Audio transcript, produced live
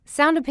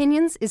Sound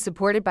Opinions is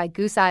supported by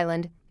Goose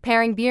Island,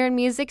 pairing beer and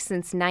music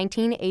since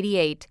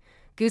 1988.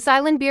 Goose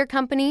Island Beer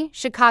Company,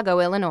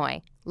 Chicago,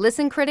 Illinois.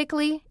 Listen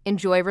critically,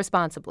 enjoy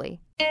responsibly.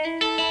 Here,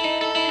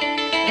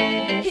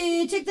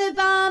 take the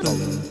bomb.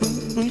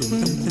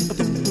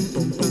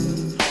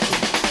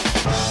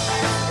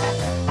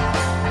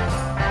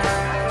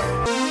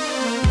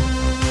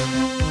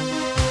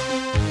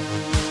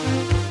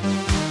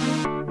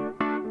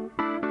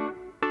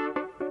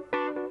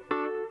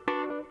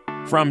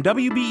 From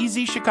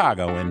WBEZ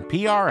Chicago and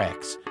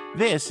PRX,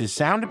 this is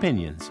Sound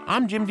Opinions.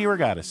 I'm Jim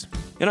DeRogatis.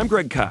 And I'm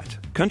Greg Kot.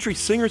 Country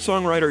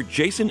singer-songwriter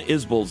Jason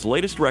Isbell's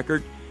latest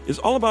record is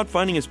all about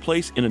finding his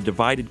place in a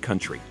divided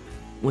country.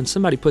 When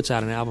somebody puts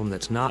out an album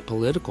that's not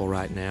political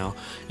right now,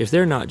 if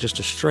they're not just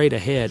a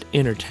straight-ahead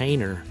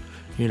entertainer,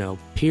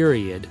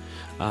 period,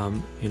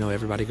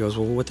 everybody goes,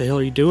 well, what the hell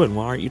are you doing?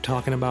 Why aren't you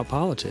talking about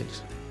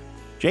politics?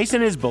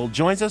 Jason Isbell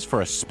joins us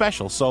for a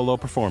special solo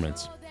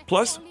performance.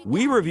 Plus,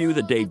 we review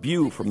the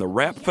debut from the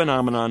rap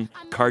phenomenon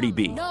Cardi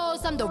B.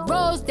 I'm the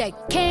rose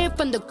that came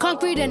from the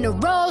concrete and the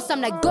rose.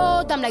 I'm like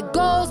gold,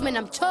 man,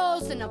 I'm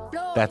chosen.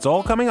 That's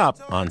all coming up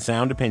on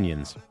Sound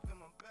Opinions.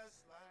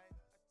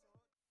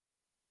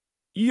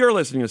 You're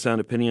listening to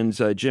Sound Opinions.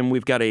 Jim,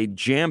 we've got a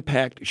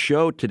jam-packed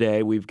show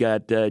today. We've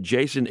got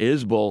Jason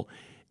Isbell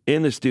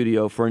in the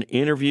studio for an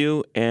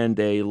interview and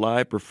a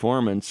live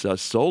performance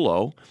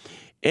solo.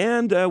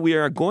 And we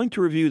are going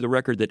to review the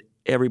record that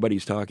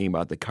everybody's talking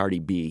about, the Cardi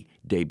B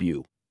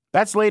debut.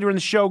 That's later in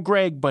the show,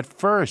 Greg, but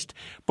first,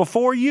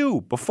 before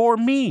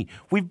me,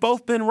 we've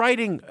both been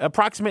writing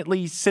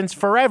approximately since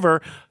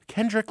forever.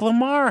 Kendrick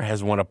Lamar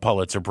has won a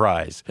Pulitzer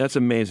Prize. That's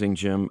amazing,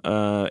 Jim.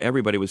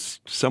 Everybody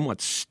was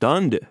somewhat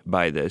stunned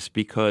by this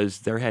because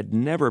there had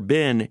never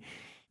been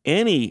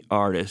any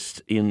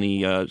artist in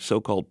the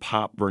so-called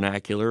pop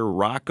vernacular,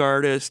 rock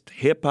artist,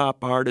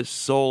 hip-hop artist,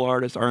 soul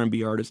artist,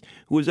 R&B artist,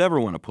 who has ever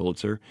won a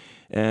Pulitzer.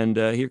 And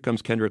here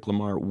comes Kendrick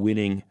Lamar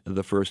winning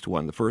the first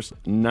one, the first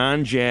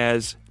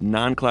non-jazz,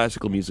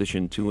 non-classical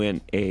musician to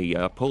win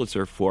a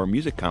Pulitzer for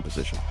music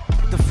composition.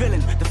 The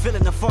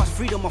feeling of false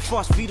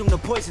freedom, the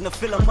poison to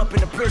fill 'em up in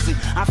the prison.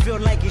 I feel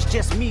like it's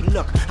just me,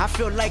 look. I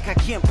feel like I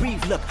can't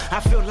breathe, look. I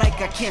feel like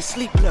I can't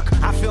sleep, look.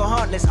 I feel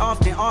heartless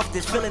often, off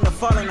this. Feeling the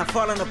falling, I'm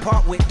falling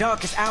apart with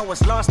darkest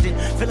hours lost in.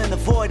 Feeling the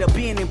void of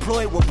being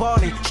employed with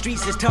balling.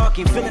 Streets is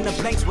talking, filling the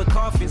blanks with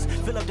coffins.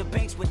 Fill up the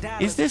banks with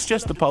dollars. Is this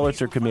just the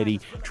Pulitzer Committee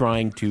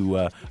trying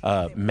to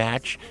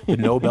match the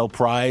Nobel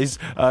Prize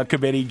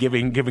committee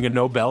giving a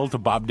Nobel to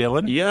Bob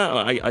Dylan? Yeah,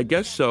 I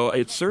guess so.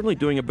 It's certainly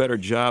doing a better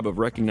job of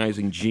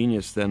recognizing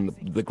genius than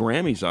the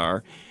Grammys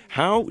are.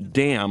 How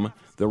damn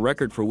the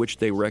record for which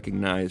they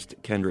recognized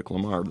Kendrick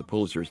Lamar, the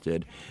Pulitzers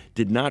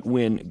did not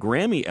win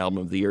Grammy Album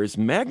of the Year is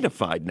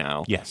magnified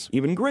now. Yes.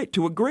 Even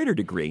to a greater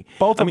degree.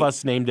 Both of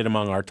us named it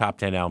among our top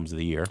 10 albums of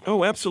the year.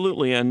 Oh,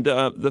 absolutely. And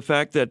the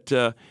fact that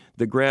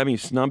the Grammy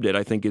snubbed it,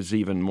 I think, is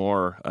even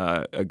more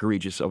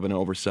egregious of an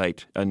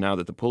oversight now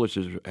that the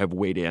Pulitzers have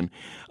weighed in.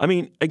 I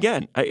mean,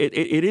 again,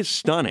 it is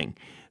stunning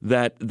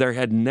that there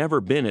had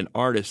never been an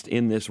artist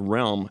in this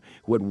realm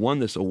who had won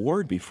this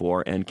award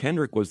before, and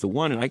Kendrick was the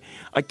one. And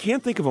I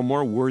can't think of a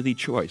more worthy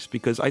choice,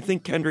 because I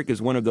think Kendrick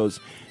is one of those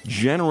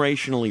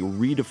generationally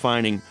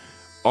redefining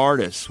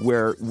artists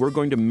where we're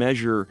going to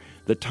measure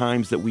the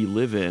times that we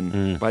live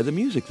in by the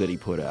music that he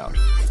put out.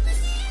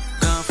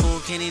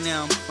 Kenny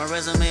now. My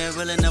resume is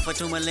real enough for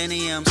 2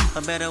 millenniums.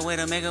 A better way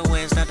to make a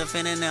way, start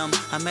defending them.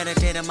 I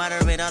meditate and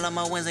moderate all of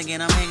my wins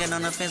again. I'm hanging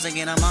on the fence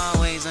again. I'm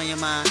always on your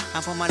mind.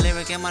 I put my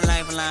lyric and my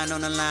lifeline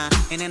on the line.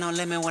 Ain't no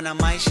limit when I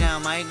might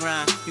shine, might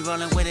grind. You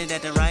rolling with it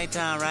at the right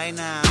time, right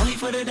now. Only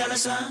for the dollar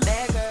sign.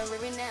 Bad girl,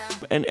 living now.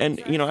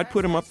 And I'd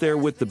put him up there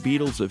with the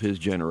Beatles of his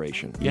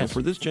generation. Yes.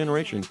 For this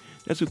generation,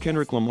 that's who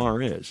Kendrick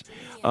Lamar is.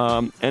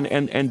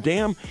 And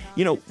damn,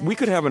 we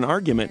could have an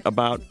argument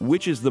about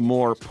which is the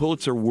more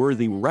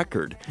Pulitzer-worthy record.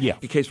 Yeah.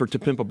 In case for To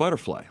Pimp a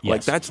Butterfly. Yes.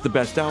 Like, that's the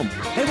best album.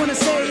 They wanna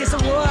say it's a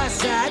war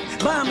outside,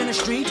 bomb in the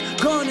street,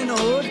 gun in the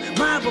hood,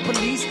 mob of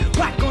police,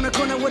 whack on the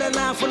corner with a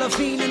line full of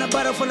fiend and a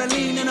bottle full of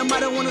lean, and a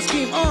mother wanna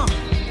scream,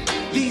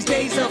 These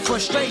days of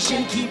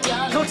frustration,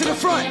 come to the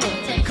front.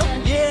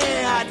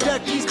 Yeah, I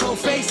duck these cold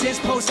faces,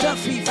 post up,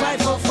 feet,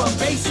 fight for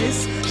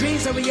basis.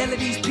 Dreams are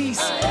reality's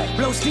piece,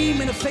 blow steam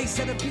in the face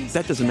of the beast.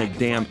 That doesn't make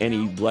damn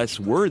any less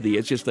worthy.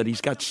 It's just that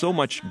he's got so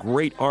much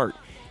great art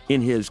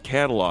in his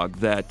catalog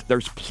that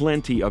there's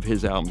plenty of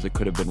his albums that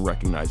could have been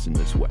recognized in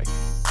this way.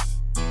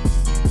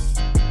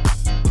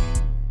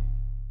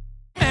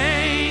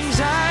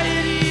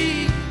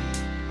 Anxiety,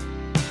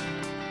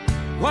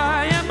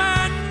 why am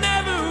I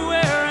never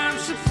where I'm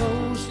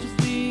supposed to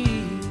be?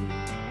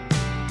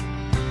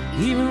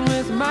 Even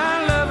with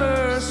my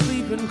lover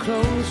sleeping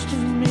close to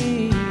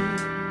me,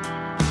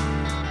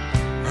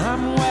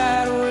 I'm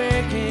wide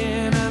awake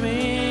and I'm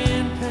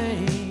in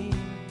pain.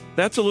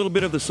 That's a little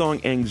bit of the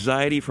song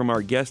Anxiety from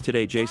our guest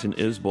today, Jason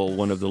Isbell,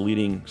 one of the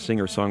leading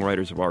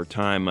singer-songwriters of our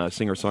time.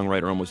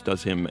 Singer-songwriter almost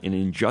does him an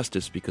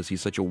injustice because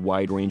he's such a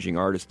wide-ranging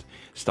artist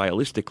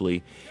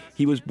stylistically.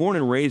 He was born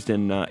and raised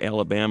in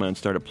Alabama and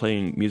started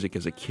playing music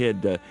as a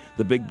kid.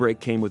 The big break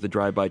came with the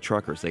Drive-By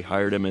Truckers. They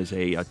hired him as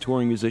a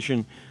touring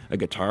musician, a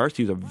guitarist.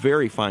 He was a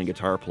very fine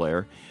guitar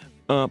player,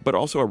 but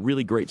also a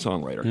really great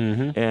songwriter.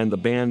 Mm-hmm. And the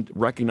band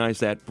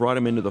recognized that, brought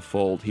him into the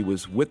fold. He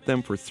was with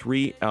them for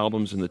 3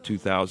 albums in the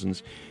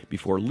 2000s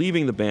before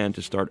leaving the band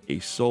to start a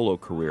solo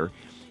career.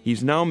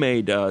 He's now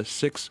made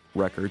 6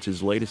 records.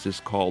 His latest is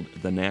called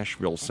The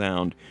Nashville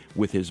Sound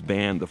with his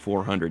band, the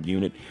 400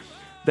 Unit.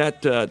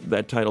 That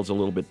title's a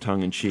little bit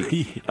tongue-in-cheek.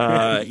 He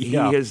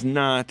is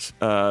not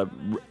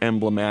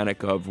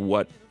emblematic of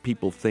what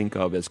people think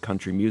of as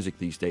country music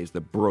these days,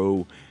 the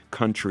bro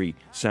country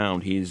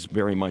sound. He's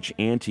very much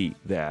anti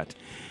that.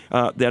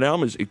 That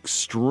album is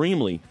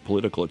extremely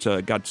political. It's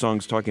got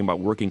songs talking about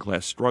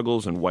working-class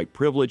struggles and white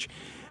privilege.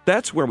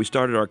 That's where we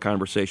started our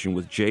conversation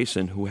with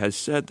Jason, who has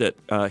said that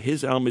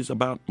his album is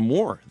about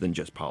more than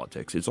just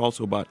politics. It's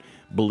also about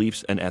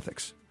beliefs and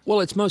ethics. Well,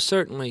 it's most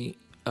certainly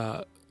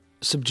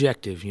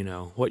subjective,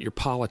 What your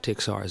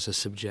politics are is a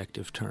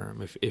subjective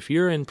term. If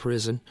you're in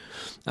prison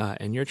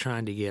and you're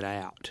trying to get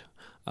out,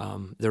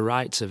 the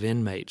rights of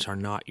inmates are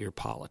not your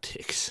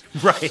politics.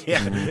 Right,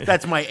 yeah.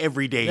 That's my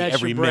everyday, that's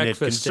every your minute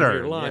breakfast concern. And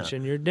your lunch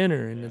and your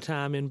dinner and the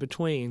time in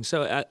between.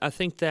 So I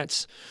think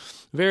that's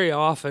very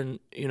often,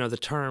 the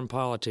term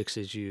politics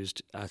is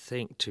used, I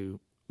think,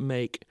 to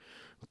make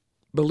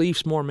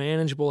beliefs more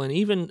manageable and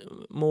even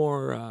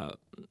more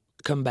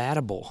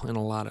combatable in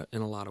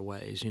a lot of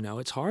ways.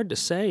 It's hard to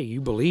say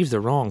you believe the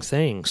wrong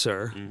thing,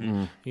 sir.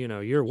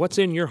 Mm-hmm. What's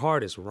in your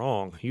heart is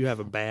wrong. You have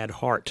a bad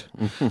heart.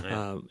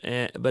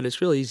 But it's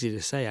really easy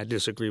to say I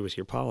disagree with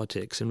your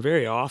politics. And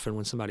very often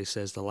when somebody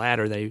says the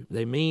latter,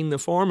 they mean the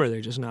former.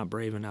 They're just not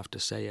brave enough to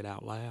say it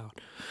out loud.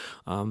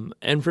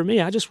 And for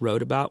me, I just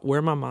wrote about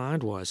where my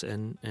mind was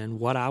and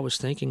what I was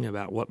thinking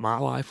about, what my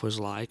life was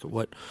like,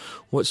 what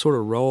sort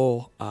of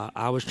role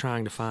I was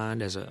trying to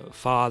find as a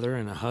father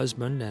and a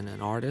husband and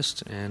an artist.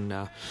 And,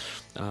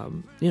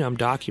 I'm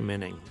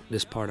documenting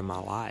this part of my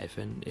life.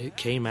 And it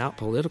came out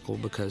political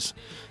because,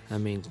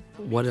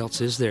 what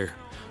else is there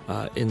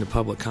in the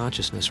public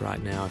consciousness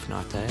right now, if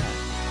not that?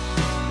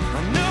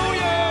 I know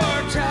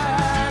you're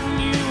tired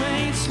and you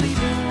ain't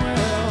sleeping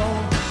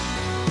well.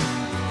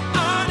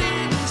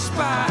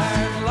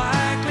 Uninspired,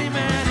 likely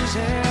mad as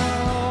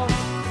hell.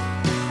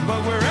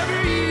 But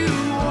wherever you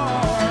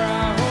are,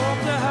 I hope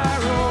the high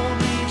road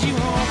leads you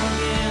home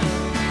again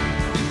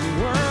to the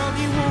world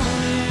you want to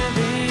live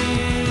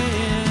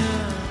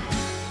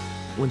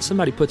in. When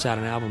somebody puts out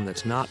an album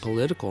that's not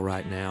political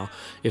right now,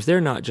 if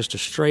they're not just a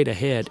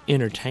straight-ahead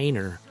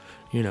entertainer,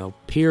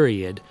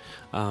 period,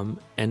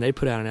 and they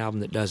put out an album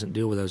that doesn't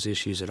deal with those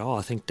issues at all,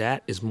 I think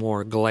that is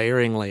more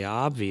glaringly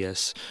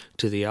obvious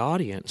to the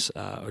audience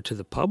or to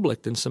the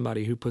public than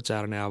somebody who puts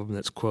out an album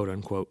that's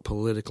quote-unquote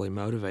politically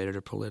motivated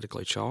or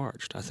politically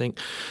charged. I think,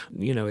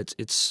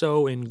 it's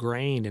so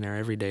ingrained in our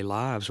everyday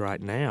lives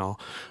right now,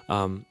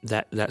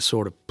 that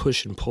sort of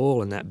push and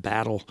pull and that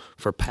battle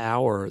for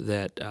power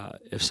that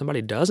if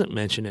somebody doesn't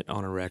mention it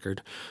on a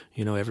record,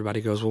 everybody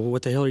goes, well,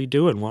 what the hell are you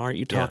doing? Why aren't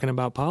you talking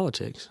about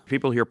politics?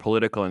 People hear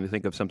political and they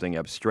think of something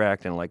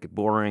abstract and like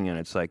boring, and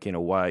it's like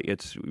why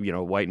it's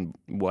white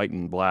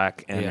and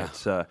black, and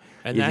it's and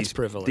that's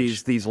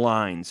privilege. These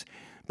lines.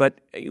 But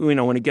when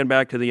you get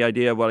back to the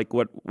idea of like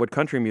what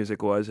country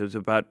music was, it was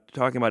about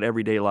talking about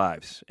everyday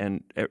lives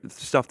and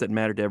stuff that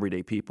mattered to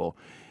everyday people.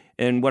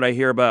 And what I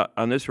hear about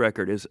on this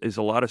record is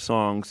a lot of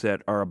songs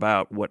that are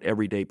about what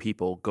everyday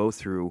people go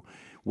through.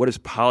 What does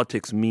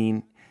politics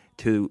mean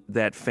to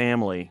that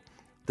family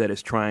that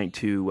is trying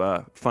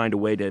to find a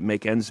way to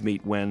make ends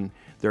meet when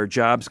their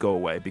jobs go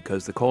away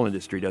because the coal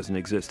industry doesn't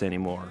exist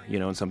anymore,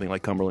 in something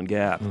like Cumberland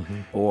Gap.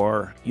 Mm-hmm.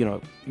 Or,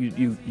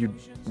 you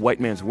White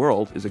Man's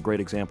World is a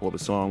great example of a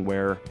song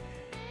where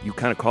you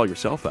kind of call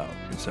yourself out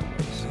in some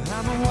ways.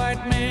 I'm a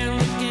white man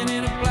looking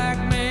in a black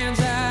man's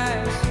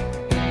eyes,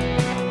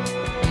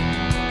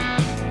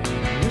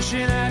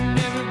 wishing I'd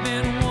never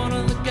been one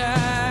of the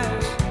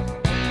guys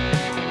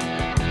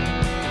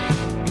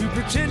who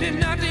pretended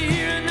not to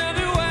hear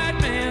another white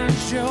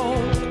man's joke.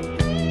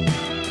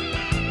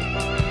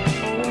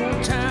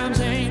 Old times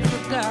ain't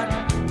forgotten.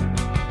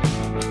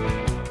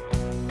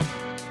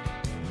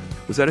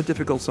 Was that a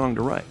difficult song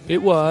to write?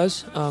 It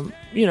was.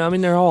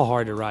 They're all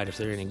hard to write if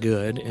they're any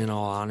good, in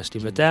all honesty.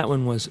 But that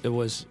one was,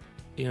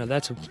 you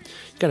got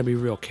to be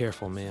real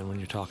careful, man, when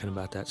you're talking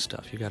about that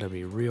stuff. You got to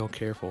be real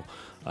careful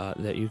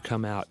that you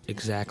come out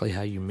exactly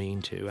how you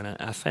mean to. And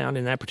I found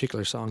in that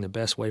particular song the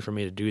best way for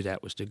me to do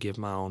that was to give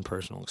my own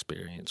personal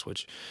experience,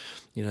 which,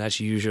 that's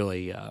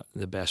usually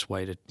the best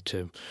way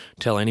to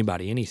tell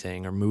anybody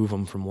anything or move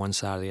them from one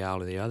side of the aisle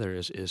to the other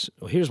is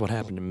well, here's what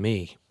happened to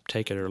me.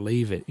 Take it or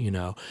leave it,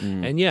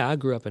 And I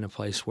grew up in a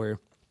place where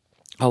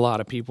a lot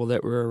of people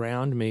that were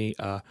around me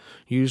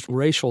used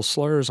racial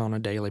slurs on a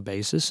daily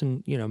basis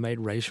and,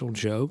 made racial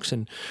jokes.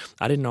 And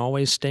I didn't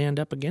always stand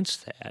up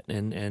against that.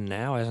 And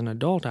now as an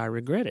adult, I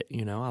regret it.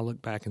 I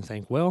look back and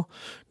think, well,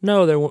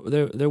 no,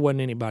 there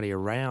wasn't anybody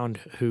around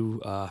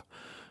who,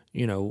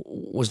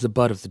 was the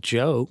butt of the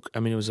joke. I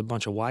mean, it was a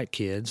bunch of white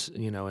kids,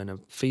 in a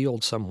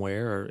field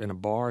somewhere or in a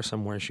bar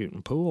somewhere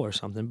shooting pool or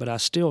something. But I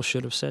still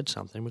should have said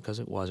something because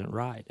it wasn't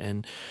right.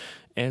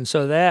 And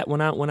so that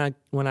when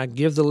I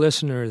give the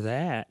listener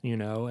that,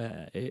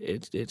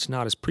 it's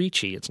not as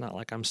preachy. It's not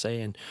like I'm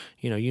saying,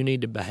 you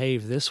need to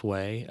behave this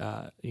way.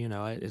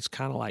 It's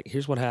kind of like,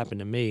 here's what happened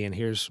to me, and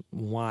here's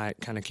why it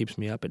kind of keeps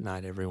me up at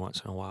night every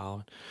once in a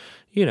while.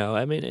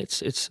 I mean,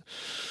 it's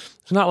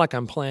not like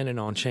I'm planning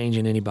on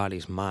changing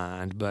anybody's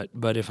mind,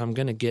 but if I'm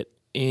going to get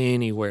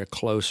anywhere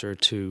closer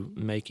to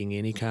making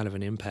any kind of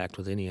an impact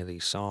with any of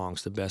these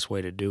songs, the best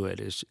way to do it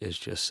is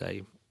just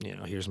say,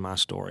 here's my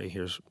story,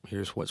 here's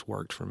what's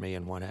worked for me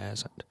and what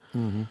hasn't.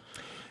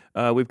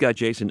 Mm-hmm. We've got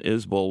Jason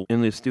Isbell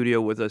in the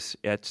studio with us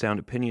at Sound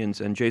Opinions,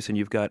 and Jason,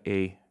 you've got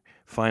a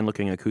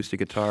fine-looking acoustic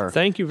guitar.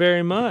 Thank you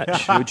very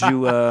much. Would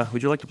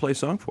you like to play a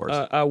song for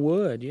us? I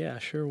would, yeah,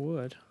 sure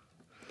would.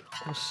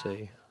 Let's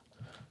see.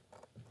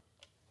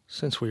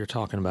 Since we were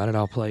talking about it,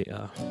 I'll play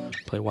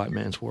White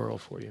Man's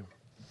World for you.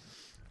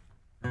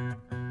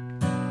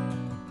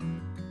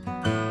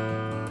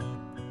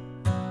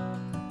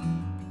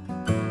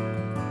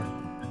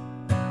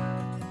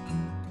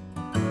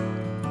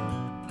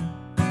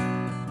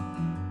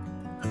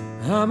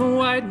 I'm a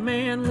white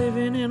man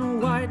living in a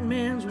white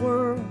man's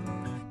world.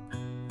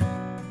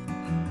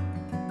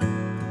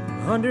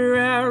 Under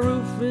our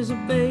roof is a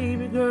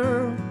baby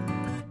girl.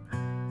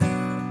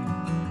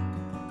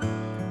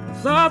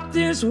 Thought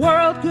this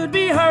world could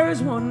be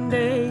hers one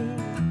day,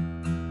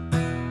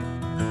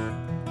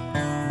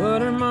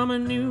 but her mama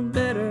knew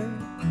better.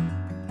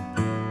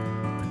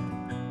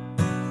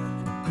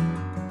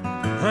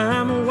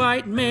 I'm a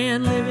white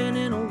man living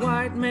in a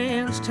white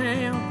man's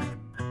town.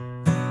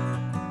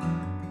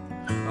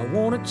 I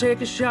wanna take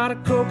a shot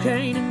of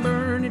cocaine and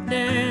burn it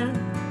down.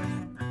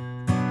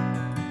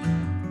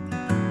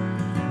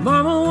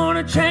 Mama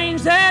wanna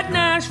change that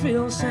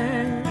Nashville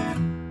Sound,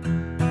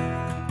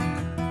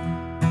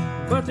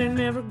 but they're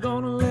never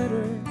gonna let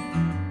her.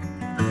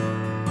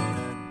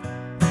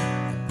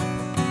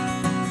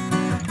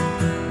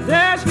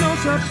 There's no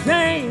such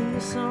thing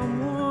as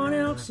someone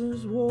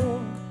else's war.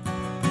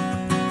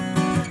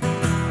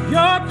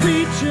 Your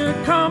creature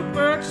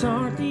comforts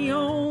aren't the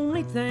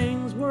only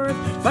things worth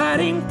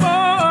fighting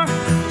for.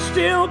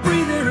 Still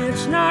breathing,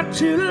 it's not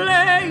too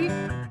late.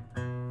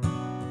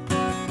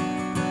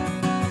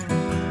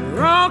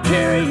 We're all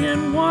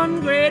carrying one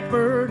great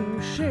burden,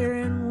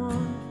 sharing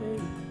one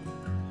fate.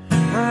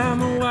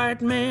 I'm a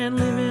white man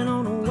living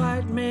on a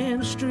white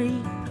man's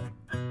street.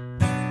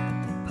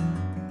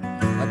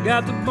 I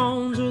got the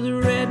bones of the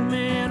red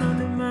man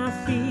under my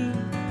feet.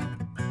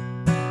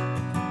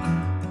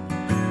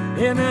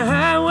 And the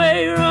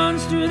highway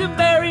runs through the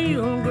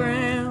burial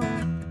ground,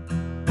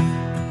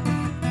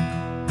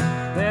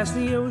 past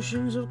the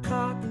oceans of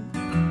cotton.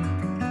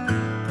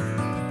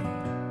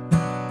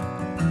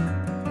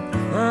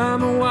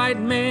 I'm a white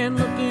man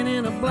looking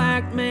in a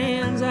black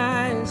man's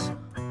eyes.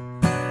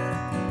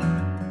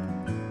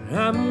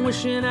 I'm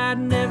wishing I'd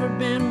never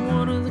been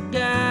one of the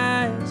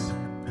guys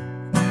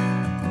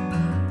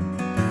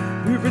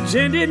who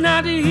pretended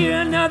not to hear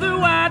another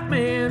white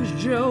man's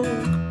joke.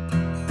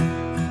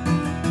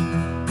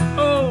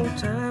 Old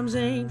times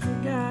ain't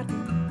forgotten.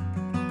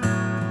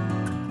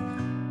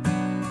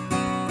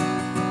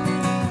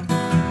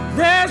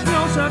 There's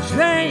no such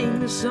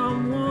thing as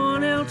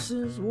someone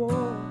else's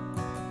war.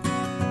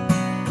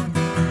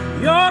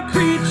 Your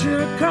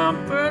creature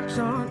comforts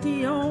aren't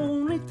the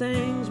only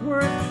things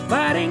worth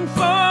fighting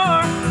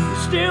for. You're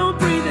still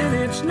breathing,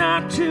 it's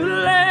not too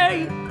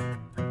late.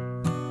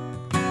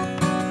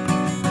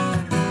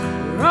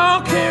 We're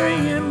all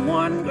carrying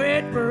one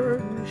great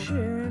burden,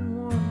 sharing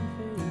one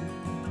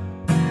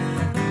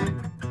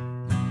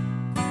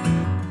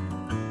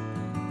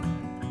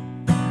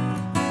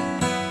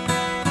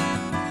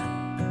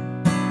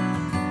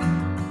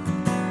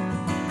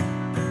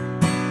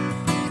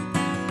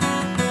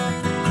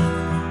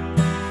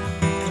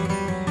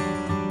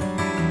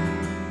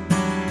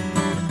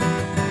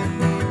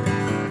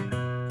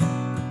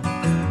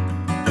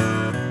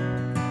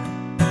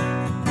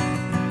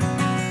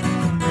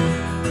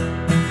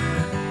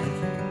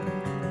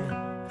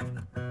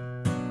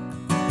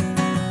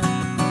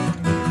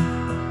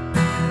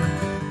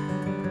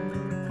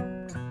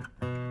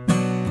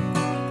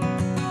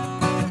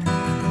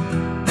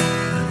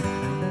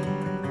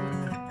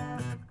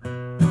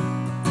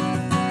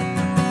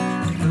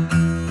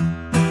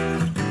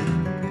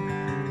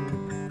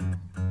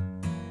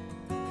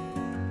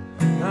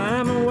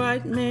I'm a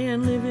white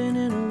man living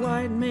in a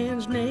white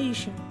man's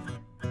nation.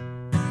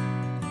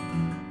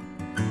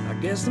 I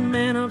guess the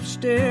man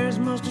upstairs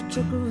must have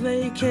took a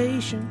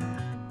vacation.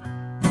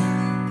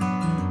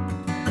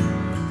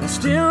 I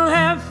still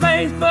have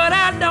faith, but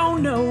I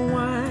don't know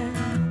why.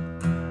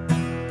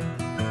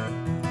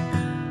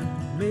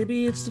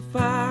 Maybe it's the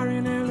fire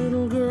in our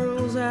little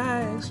girl's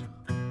eyes.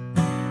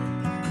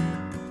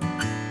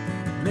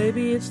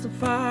 Maybe it's the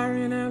fire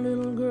in our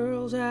little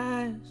girl's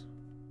eyes.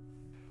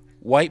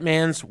 White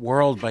Man's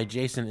World by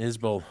Jason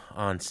Isbell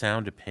on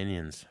Sound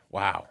Opinions.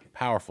 Wow,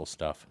 powerful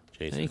stuff,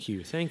 Jason.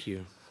 Thank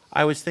you.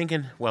 I was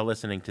thinking while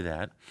listening to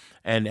that,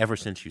 and ever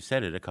since you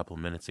said it a couple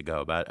of minutes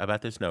ago,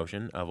 about this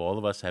notion of all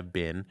of us have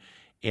been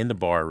in the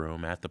bar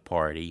room at the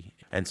party,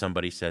 and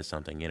somebody says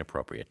something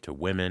inappropriate to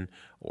women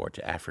or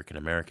to African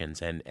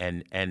Americans,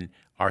 and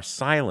our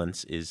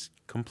silence is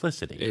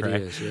complicity. It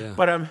right? is, yeah.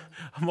 But I'm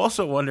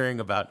also wondering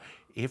about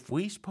if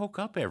we spoke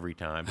up every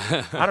time.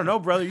 I don't know,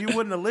 brother. You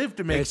wouldn't have lived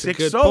to make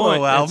 6 solo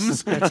point.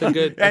 albums. That's a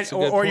good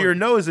or point. your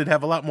nose would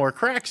have a lot more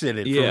cracks in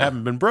it from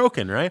having been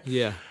broken, right?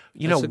 Yeah.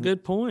 That's a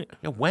good point.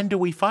 When do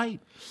we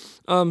fight?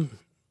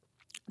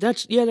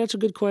 That's a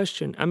good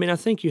question. I mean, I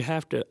think you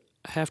have to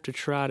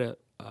try to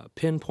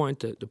pinpoint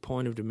the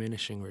point of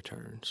diminishing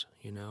returns,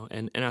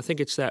 and I think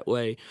it's that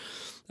way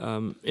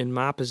in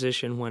my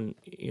position when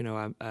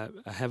I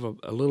have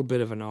a little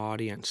bit of an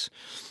audience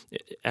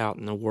out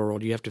in the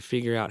world. You have to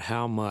figure out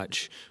how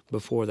much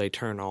before they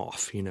turn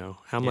off,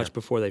 how much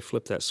before they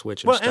flip that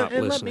switch and stop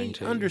and listening let me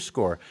to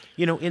underscore,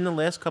 in the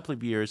last couple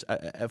of years,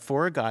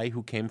 for a guy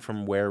who came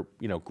from where,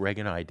 Greg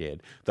and I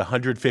did, the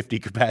 150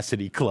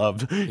 capacity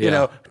club,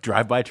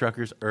 drive-by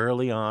truckers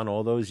early on,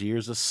 all those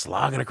years of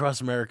slogging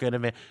across America in a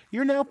van,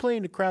 you're now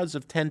playing to crowds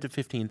of 10 to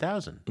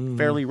 15,000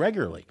 fairly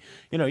regularly.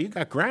 You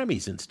got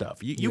Grammys and stuff.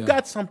 You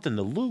got something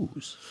to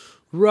lose.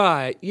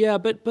 Right. Yeah,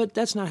 but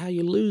that's not how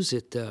you lose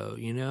it, though,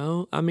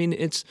 I mean,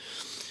 it's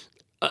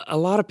a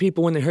lot of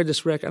people when they heard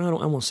this record, I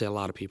won't say a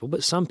lot of people,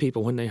 but some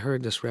people when they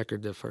heard this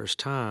record the first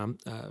time,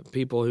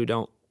 people who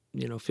don't,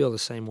 feel the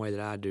same way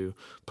that I do,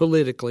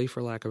 politically,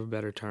 for lack of a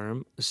better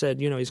term, said,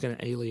 he's going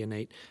to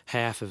alienate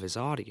half of his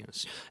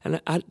audience.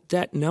 And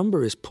that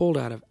number is pulled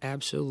out of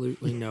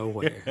absolutely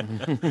nowhere.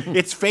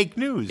 It's fake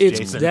news,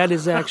 Jason. That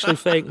is actually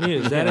fake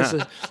news.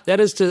 That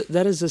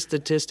is a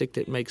statistic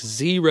that makes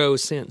zero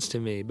sense to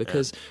me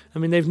because, I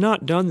mean, they've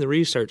not done the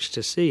research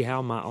to see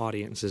how my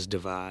audience is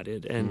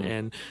divided,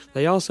 and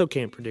they also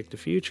can't predict the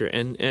future.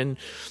 And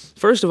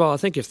first of all, I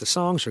think if the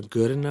songs are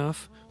good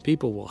enough,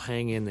 people will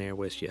hang in there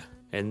with you.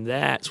 And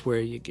that's where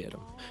you get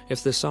them.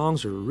 If the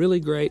songs are really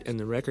great and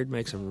the record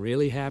makes them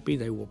really happy,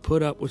 they will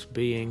put up with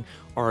being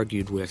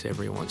argued with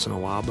every once in a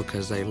while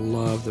because they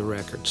love the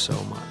record so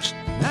much.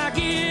 I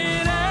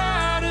get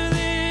out of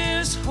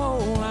this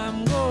hole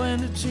I'm going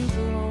to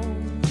Tupelo.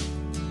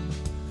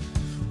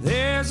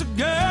 There's a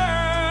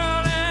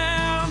girl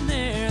down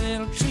there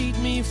that'll treat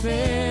me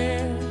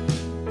fair.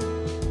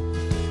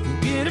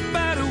 We'll get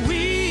about a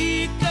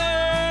week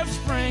of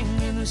spring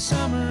and the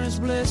summer is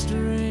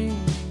blistering.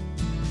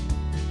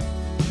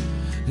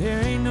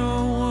 There ain't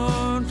no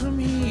one from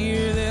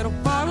here that'll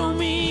follow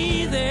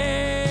me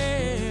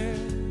there.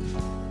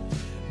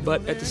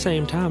 But at the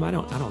same time, I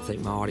don't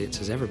think my audience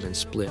has ever been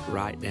split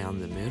right down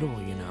the middle.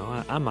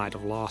 I might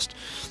have lost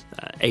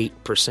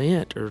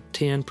 8% or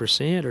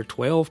 10% or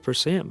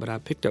 12%, but I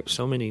picked up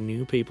so many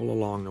new people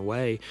along the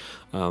way.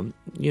 By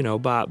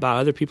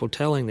other people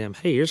telling them,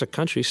 hey, here's a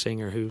country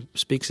singer who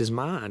speaks his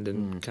mind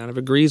and kind of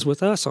agrees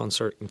with us on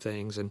certain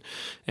things, and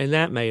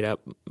that made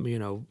up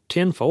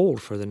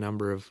tenfold for the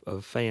number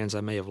of fans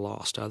I may have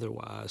lost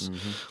otherwise.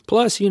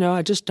 Plus,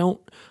 I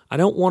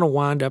don't want to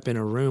wind up in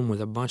a room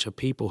with a bunch of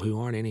people who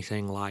aren't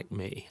anything like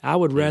me. I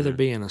would rather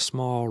be in a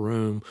small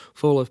room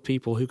full of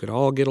people who could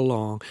all get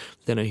along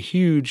than a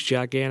huge,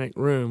 gigantic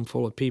room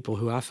full of people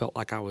who I felt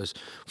like I was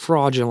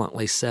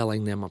fraudulently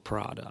selling them a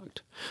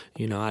product.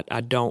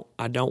 I don't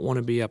want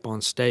to be up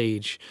on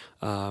stage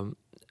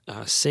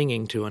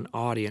singing to an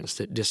audience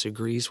that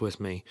disagrees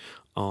with me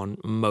on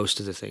most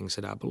of the things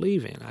that I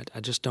believe in. I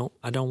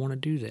don't want to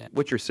do that.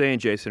 What you're saying,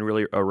 Jason,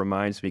 really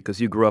reminds me,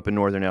 because you grew up in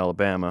northern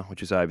Alabama,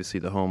 which is obviously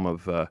the home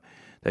of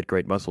that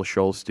great Muscle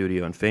Shoals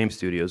studio and Fame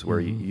Studios, where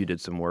you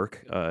did some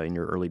work in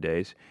your early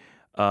days.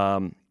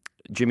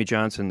 Jimmy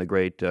Johnson, the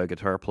great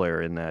guitar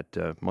player in that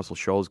Muscle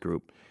Shoals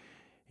group,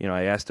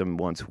 I asked him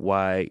once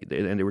why,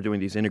 and they were doing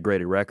these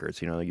integrated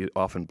records,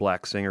 often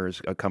black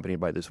singers accompanied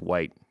by this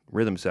white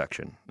rhythm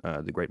section,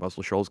 the great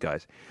Muscle Shoals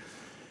guys.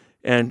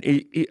 And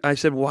I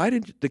said, why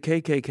did the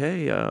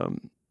KKK,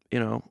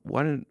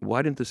 why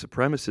didn't the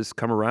supremacists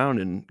come around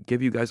and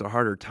give you guys a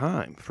harder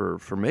time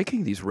for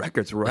making these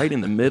records right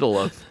in the middle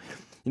of,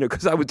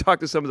 because I would talk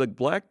to some of the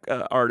black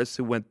artists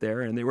who went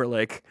there, and they were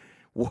like,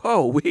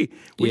 whoa, we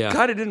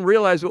kind of didn't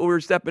realize what we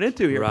were stepping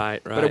into here.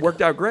 Right. But it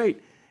worked out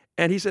great.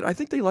 And he said, I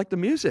think they like the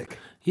music.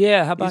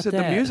 Yeah, how about that? He said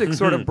that? the music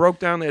sort of broke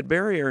down that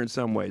barrier in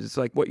some ways. It's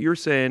like what you're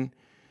saying,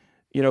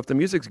 if the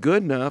music's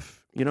good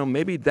enough,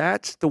 maybe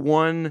that's the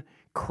one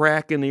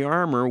crack in the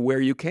armor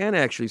where you can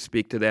actually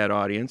speak to that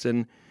audience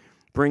and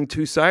bring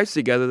two sides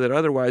together that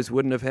otherwise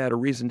wouldn't have had a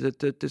reason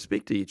to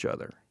speak to each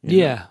other.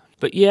 Yeah.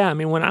 But I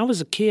mean, when I was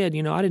a kid,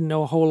 I didn't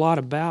know a whole lot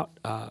about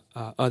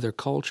other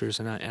cultures,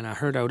 and I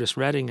heard Otis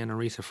Redding and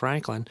Aretha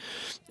Franklin,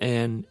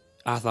 and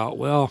I thought,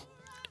 well,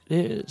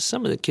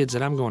 some of the kids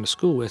that I'm going to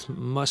school with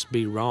must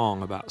be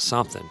wrong about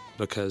something,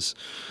 because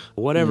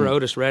whatever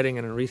Otis Redding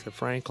and Aretha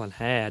Franklin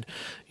had,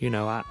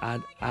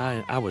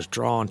 I was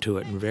drawn to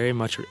it and very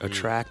much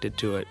attracted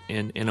to it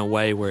in a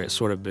way where it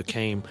sort of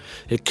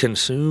it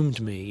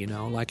consumed me,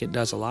 like it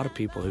does a lot of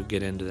people who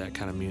get into that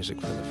kind of music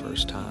for the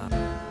first time.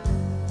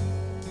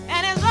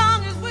 And as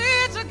long as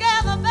we're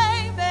together,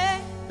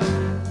 baby,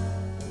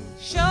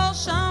 show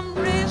some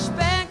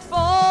respect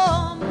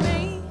for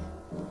me.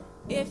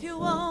 If you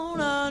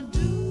wanna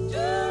do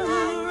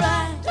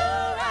right,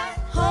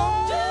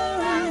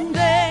 home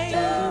day,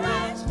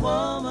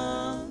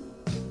 woman.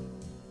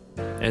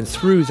 And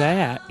through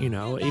that,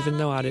 even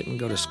though I didn't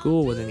go to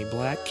school with any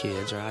black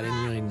kids, or I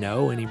didn't really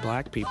know any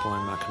black people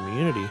in my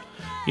community,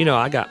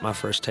 I got my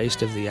first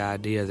taste of the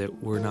idea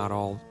that we're not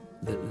all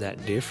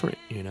that different,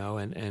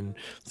 and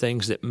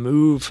things that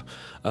move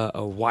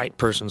a white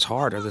person's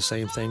heart are the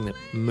same thing that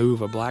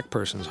move a black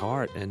person's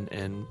heart,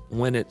 and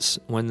when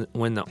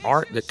the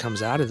art that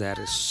comes out of that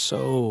is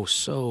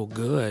so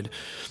good,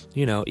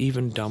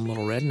 even dumb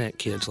little redneck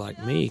kids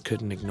like me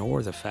couldn't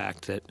ignore the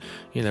fact that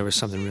there was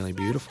something really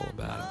beautiful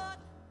about it.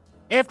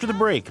 After the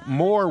break,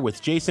 more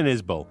with Jason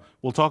Isbell.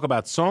 We'll talk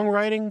about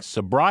songwriting,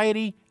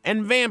 sobriety,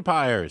 and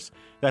vampires.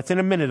 That's in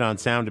a minute on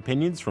Sound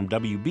Opinions from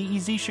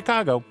WBEZ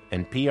Chicago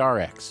and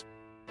PRX.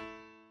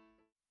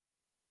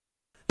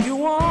 You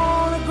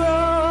wanna grow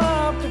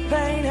up to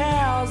paint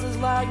houses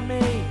like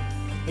me,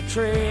 a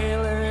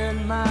trailer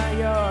in my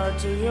yard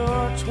till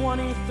you're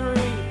 23.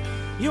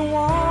 You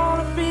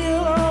wanna feel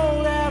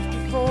old after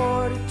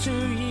 42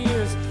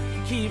 years,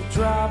 keep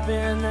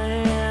dropping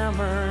the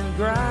hammer and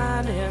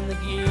grinding the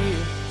gears.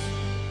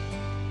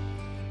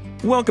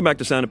 Welcome back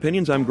to Sound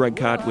Opinions. I'm Greg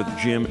Kot with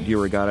Jim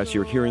DeRogatis.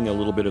 You're hearing a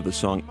little bit of the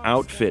song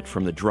Outfit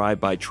from the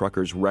Drive-By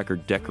Truckers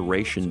record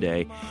Decoration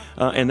Day.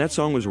 And that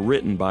song was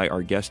written by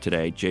our guest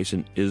today,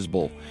 Jason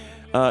Isbell.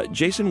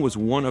 Jason was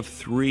one of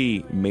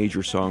 3 major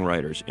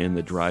songwriters in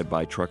the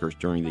Drive-By Truckers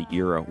during the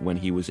era when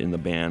he was in the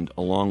band,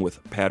 along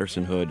with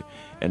Patterson Hood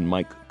and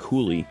Mike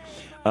Cooley.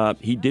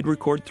 He did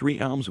record 3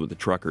 albums with the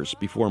Truckers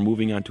before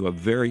moving on to a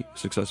very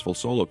successful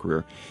solo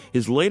career.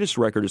 His latest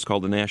record is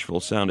called the Nashville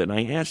Sound, and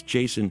I asked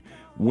Jason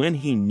when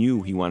he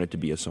knew he wanted to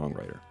be a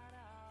songwriter.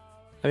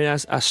 I mean,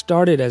 I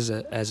started as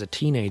a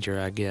teenager,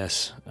 I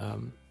guess,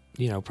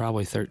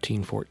 probably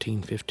 13,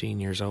 14, 15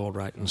 years old,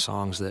 writing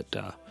songs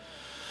that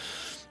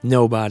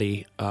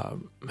nobody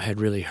had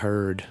really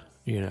heard.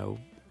 I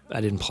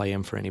didn't play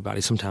them for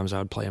anybody. Sometimes I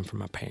would play them for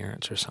my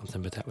parents or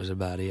something, but that was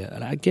about it.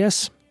 And I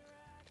guess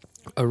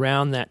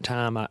around that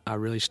time, I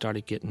really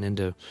started getting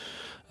into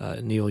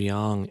Neil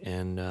Young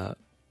and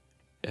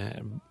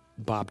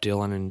Bob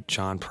Dylan and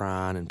John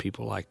Prine and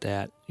people like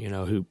that,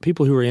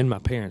 people who were in my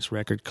parents'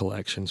 record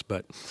collections,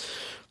 but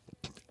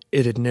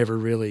it had never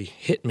really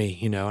hit me,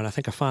 and I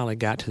think I finally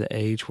got to the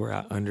age where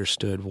I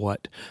understood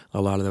what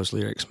a lot of those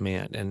lyrics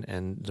meant,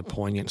 and the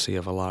poignancy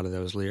of a lot of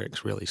those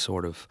lyrics really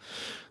sort of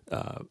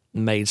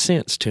made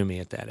sense to me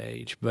at that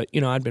age. But,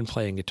 I'd been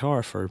playing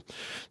guitar for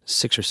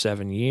 6 or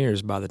 7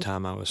 years by the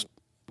time I was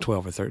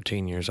 12 or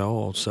 13 years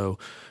old. So,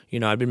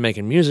 I'd been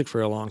making music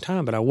for a long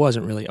time, but I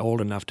wasn't really old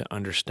enough to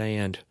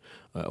understand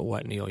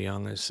what Neil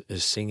Young is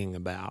singing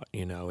about,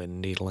 in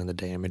Needle and the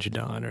Damage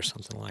Done or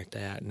something like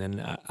that. And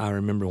then I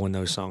remember when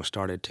those songs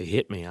started to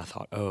hit me, I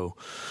thought,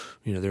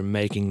 they're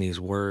making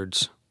these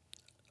words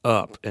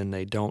up and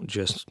they don't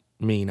just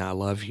mean I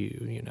love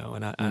you,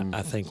 And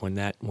I think when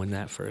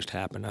that first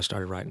happened, I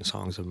started writing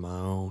songs of my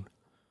own.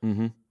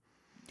 Mm-hmm.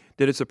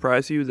 Did it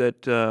surprise you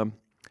that,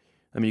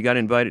 you got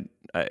invited,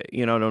 I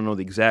don't know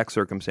the exact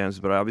circumstances,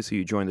 but obviously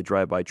you joined the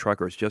Drive-By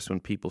Truckers just when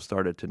people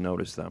started to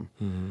notice them.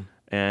 Mm-hmm.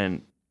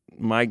 And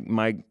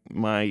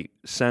my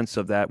sense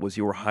of that was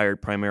you were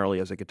hired primarily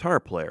as a guitar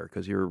player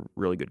because you're a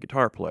really good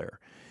guitar player.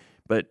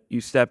 But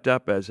you stepped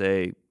up as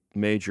a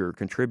major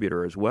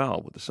contributor as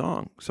well with the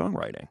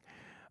songwriting.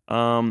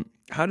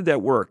 How did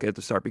that work at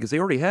the start? Because they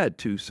already had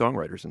 2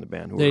 songwriters in the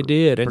band. They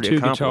did, and 2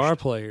 accomplished guitar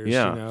players.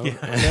 Yeah.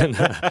 And,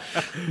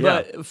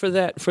 but for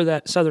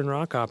that Southern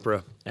Rock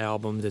Opera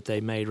album that they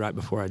made right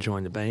before I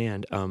joined the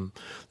band,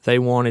 they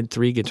wanted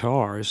 3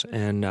 guitars,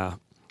 and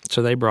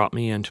so they brought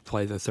me in to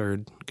play the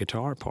 3rd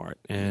guitar part.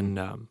 And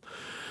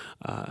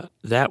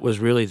that was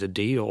really the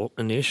deal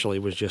initially,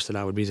 was just that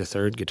I would be the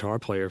 3rd guitar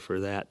player for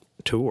that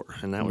tour,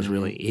 and that was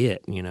really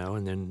it,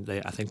 and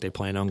then I think they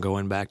planned on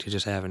going back to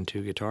just having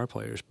 2 guitar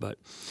players. But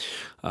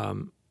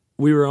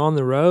we were on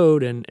the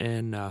road,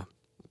 and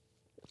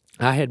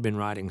I had been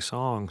writing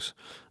songs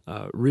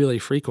really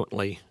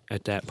frequently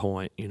at that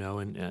point,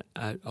 and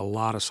a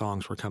lot of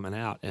songs were coming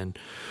out. And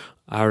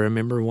I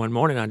remember one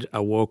morning I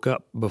woke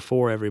up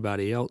before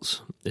everybody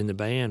else in the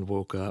band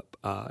woke up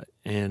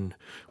and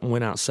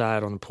went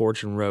outside on the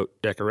porch and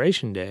wrote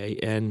Decoration Day.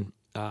 And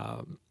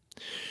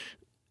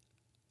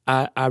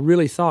I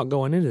really thought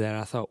going into that,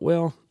 I thought,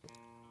 well,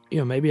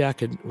 maybe I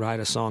could write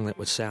a song that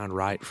would sound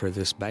right for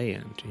this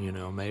band.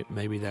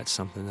 Maybe that's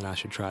something that I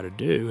should try to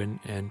do.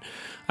 And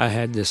I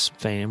had this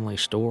family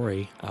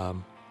story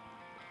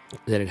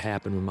that had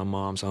happened with my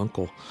mom's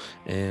uncle.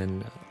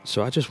 And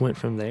so I just went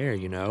from there,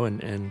 you know,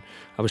 and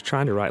I was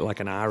trying to write like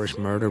an Irish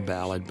murder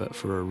ballad, but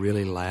for a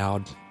really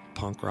loud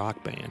punk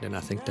rock band, and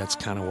I think that's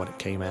kind of what it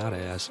came out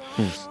as.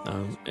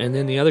 And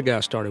then the other guy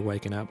started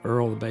waking up.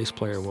 Earl, the bass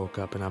player, woke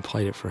up, and I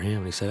played it for him,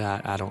 and he said,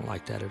 I don't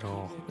like that at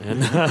all. And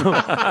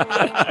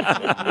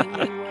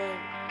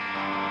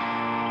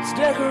It's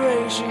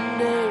Decoration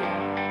Day,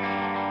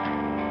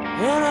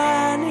 and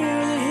I knew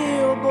the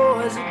Hill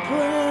Boys had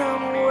put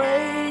him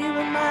away,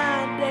 but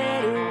my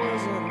daddy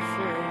wasn't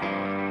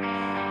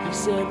afraid. He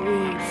said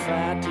we'd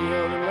fight till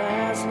the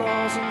last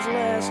Lawson's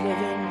last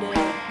living day.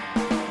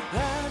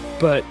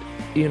 But,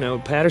 you know,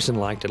 Patterson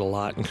liked it a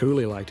lot, and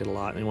Cooley liked it a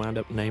lot, and he wound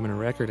up naming a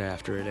record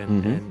after it,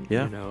 and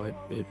you know,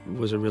 it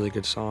was a really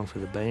good song for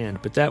the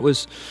band. But that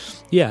was,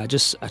 I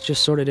just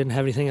sort of didn't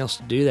have anything else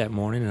to do that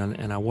morning,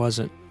 and I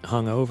wasn't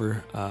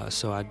hungover,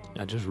 so I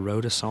just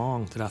wrote a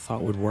song that I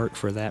thought would work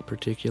for that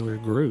particular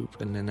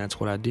group, and then that's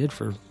what I did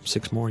for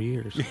 6 more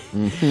years.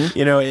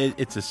 You know,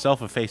 it's a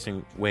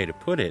self-effacing way to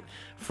put it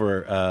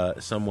for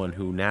someone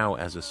who now,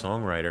 as a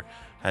songwriter,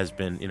 has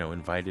been, you know,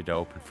 invited to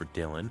open for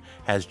Dylan,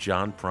 has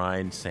John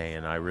Prine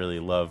saying, I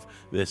really love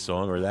this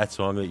song or that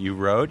song that you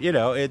wrote. You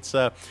know, it's,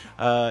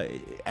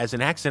 as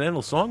an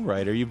accidental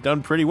songwriter, you've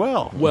done pretty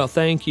well. Well,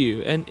 thank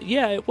you. And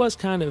yeah, it was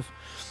kind of,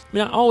 I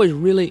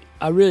mean,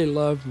 I really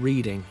loved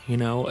reading, you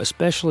know,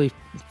 especially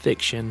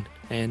fiction,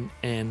 and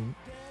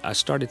I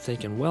started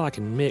thinking, well, I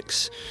can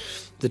mix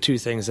the two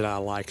things that I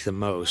like the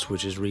most,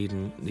 which is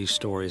reading these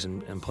stories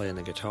and playing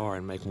the guitar,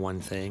 and make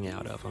one thing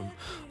out of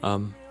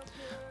them.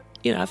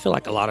 You know, I feel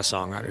like a lot of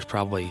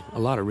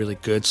really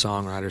good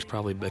songwriters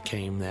probably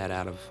became that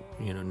out of,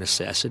 you know,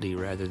 necessity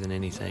rather than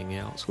anything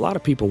else. A lot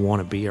of people want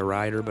to be a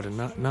writer, but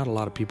not a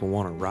lot of people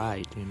want to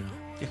write, you know.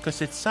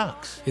 Because it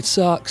sucks. It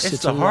sucks.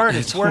 It's the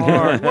hardest work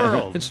in the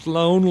world. It's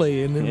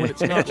lonely, and then when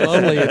it's not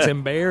lonely, it's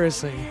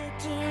embarrassing.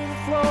 To the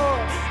floor,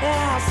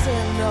 I'll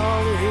send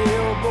all the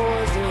Hill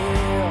Boys to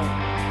hell.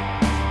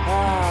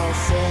 I'll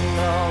send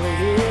all the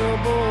Hill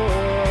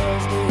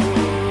Boys to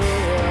hell.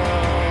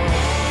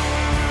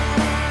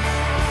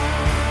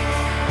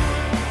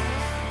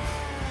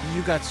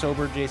 You got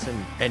sober,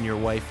 Jason, and your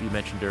wife, you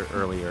mentioned her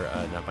earlier,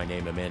 not by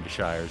name, Amanda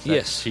Shires.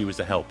 Yes. She was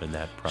a help in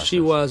that process. She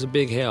was a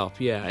big help,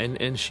 yeah.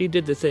 And she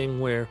did the thing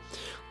where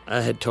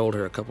I had told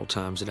her a couple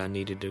times that I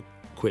needed to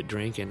quit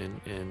drinking,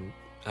 and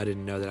I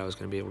didn't know that I was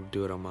going to be able to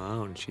do it on my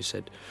own. She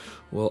said,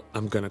 well,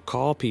 I'm going to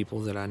call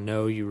people that I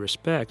know you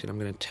respect, and I'm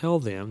going to tell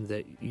them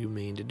that you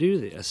mean to do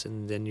this,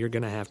 and then you're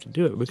going to have to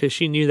do it. Because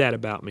she knew that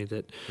about me,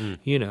 that,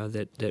 you know,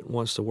 that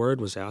once the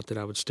word was out, that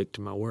I would stick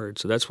to my word.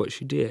 So that's what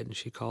she did, and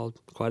she called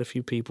quite a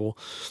few people,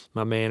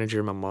 my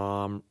manager, my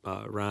mom,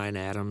 Ryan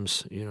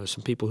Adams, you know,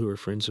 some people who were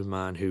friends of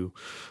mine who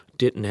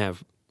didn't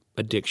have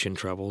addiction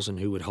troubles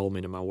and who would hold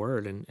me to my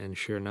word, and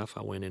sure enough,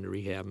 I went into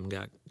rehab and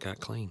got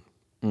clean.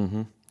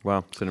 Mm-hmm.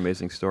 Wow, it's an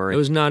amazing story. It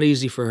was not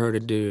easy for her to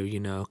do,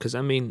 you know, because,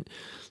 I mean,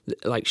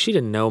 like, she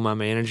didn't know my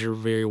manager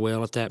very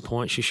well at that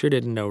point. She sure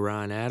didn't know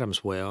Ryan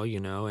Adams well,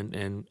 you know,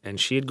 and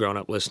she had grown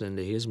up listening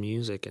to his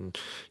music. And,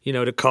 you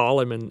know, to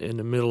call him in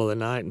the middle of the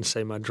night and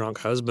say, my drunk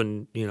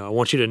husband, you know, I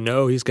want you to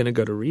know he's going to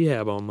go to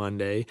rehab on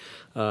Monday.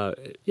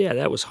 Yeah,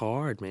 that was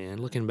hard, man.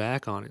 Looking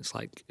back on it, it's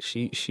like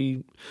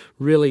she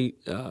really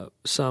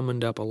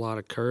summoned up a lot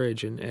of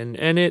courage. And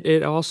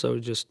it also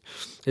just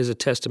is a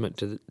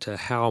testament to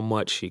how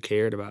much she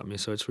cared about me.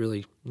 So it's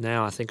really,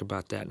 now I think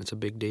about that, and it's a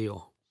big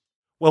deal.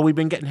 Well, we've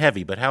been getting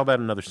heavy, but how about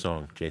another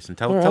song, Jason?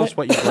 Tell us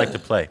what you'd like to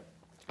play.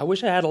 I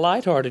wish I had a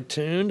lighthearted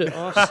tune to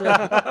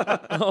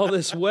offset all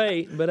this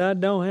weight, but I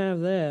don't have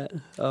that.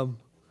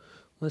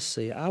 Let's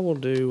see. I'll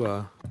do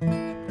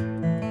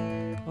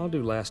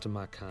Last of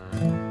My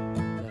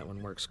Kind. That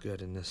one works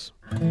good in this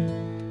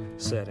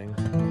setting.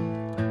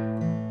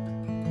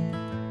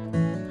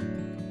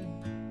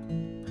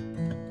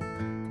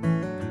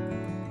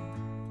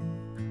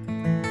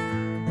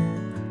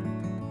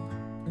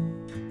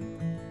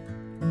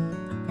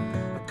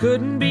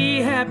 Couldn't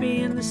be happy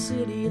in the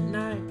city at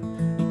night.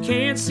 You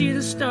can't see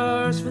the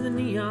stars for the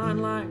neon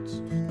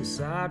lights. The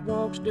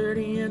sidewalk's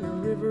dirty and the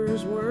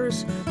river's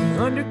worse.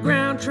 The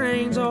underground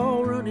trains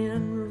all run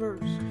in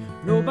reverse.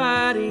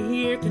 Nobody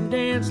here can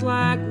dance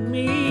like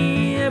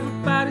me.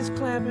 Everybody's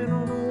clapping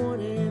on the 1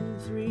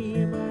 and 3.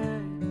 Am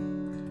I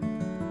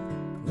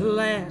the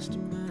last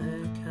of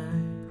my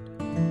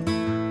kind?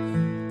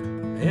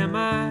 Am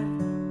I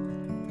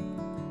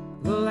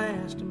the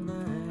last of my kind?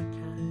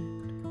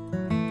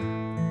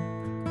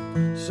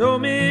 So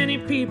many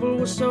people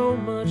with so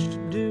much to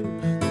do.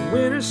 The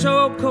winter's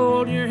so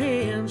cold your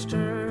hands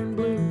turn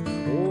blue.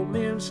 Old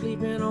men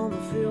sleeping on the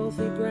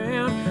filthy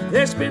ground.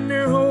 They spend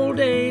their whole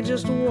day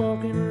just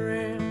walking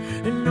around,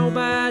 and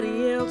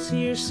nobody else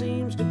here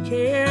seems to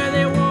care.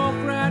 They walk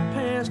right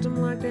past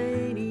them like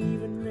they ain't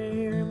even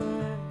there. Am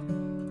I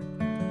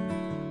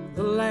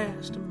the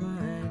last of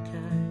my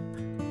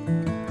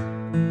kind?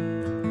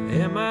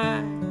 Am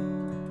I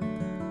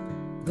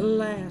the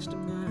last of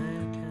my kind?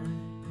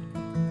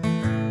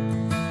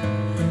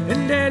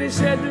 And Daddy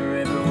said the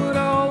river would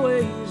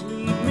always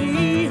lead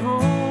me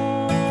home.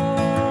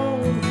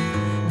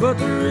 But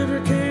the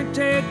river can't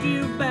take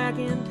you back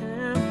in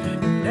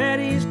time. Your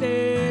daddy's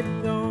dead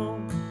and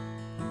gone,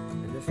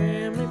 and the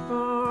family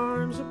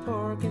farm's a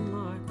parking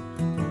lot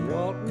for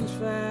Walton's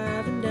 5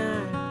 and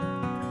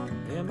dime.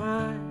 Am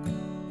I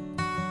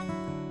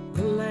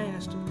the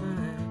last of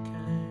my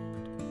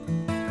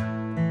kind?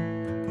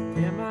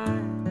 Am I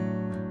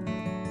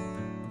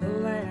the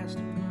last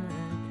of my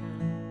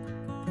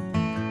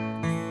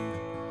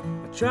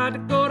kind? I tried to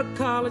go to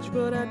college,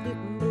 but I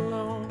didn't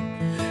belong.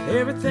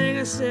 Everything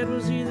I said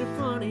was either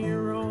funny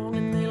or wrong,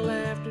 and they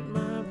laughed at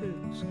my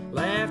boots,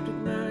 laughed at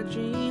my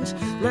jeans,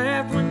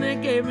 laughed when they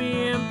gave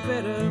me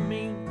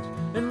amphetamines,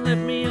 and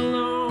left me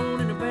alone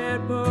in a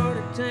bad part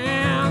of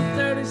town.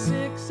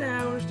 36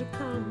 hours to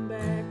come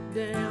back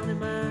down.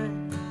 Am I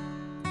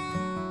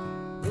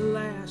the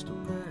last of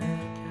my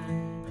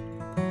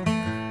kind?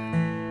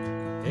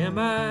 Am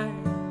I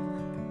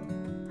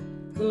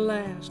the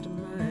last of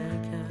my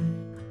kind?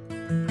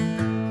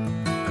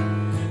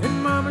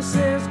 And Mama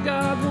says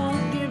God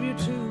won't give you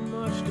too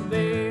much to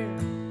bear.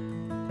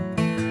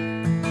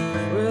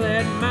 Well,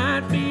 that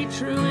might be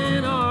true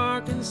in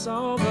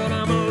Arkansas, but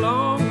I'm a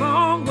long,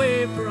 long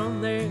way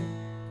from there.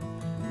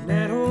 And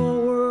that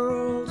whole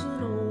world's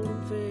an old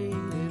and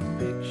faded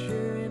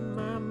picture in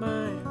my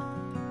mind.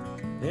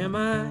 Am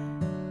I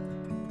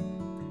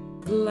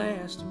the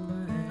last of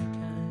my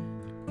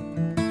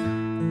kind?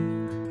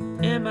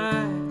 Am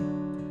I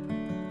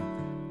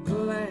the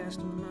last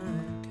of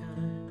my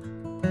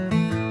kind?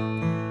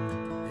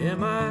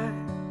 Am I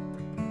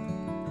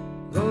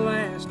the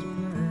last of my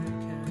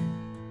kind?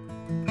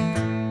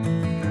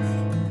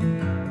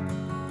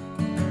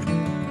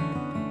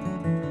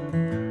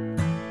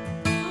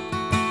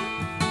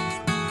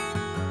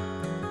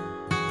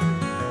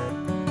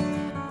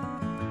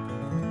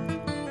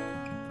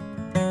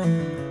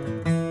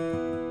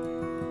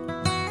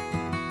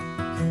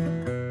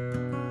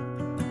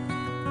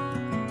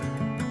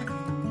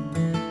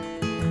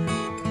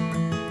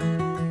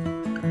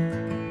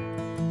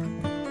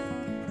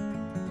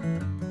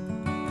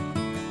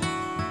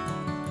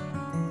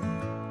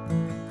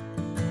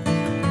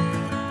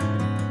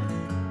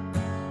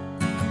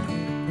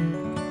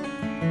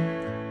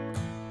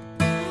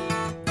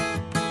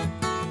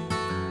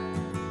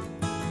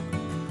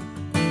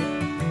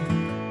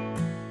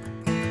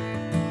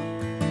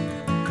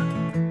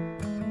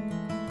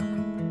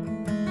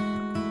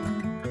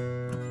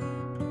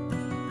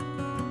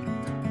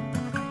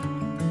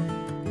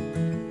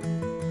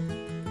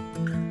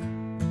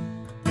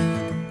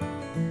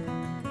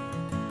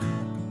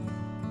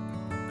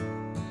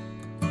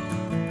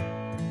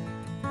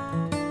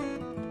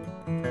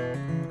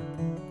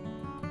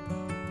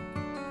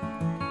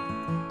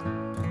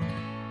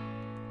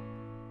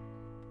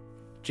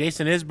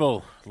 Jason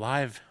Isbell,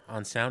 live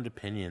on Sound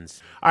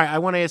Opinions. All right, I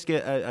want to ask you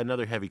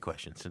another heavy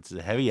question, since it's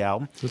a heavy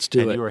album. Let's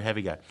do it. You're a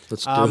heavy guy.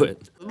 Let's do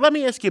it. Let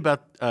me ask you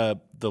about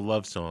the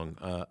love song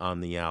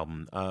on the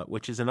album,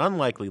 which is an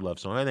unlikely love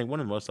song. I think one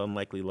of the most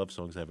unlikely love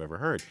songs I've ever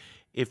heard.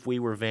 If We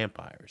Were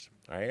Vampires,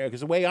 right?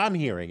 Because the way I'm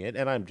hearing it,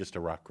 and I'm just a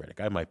rock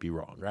critic, I might be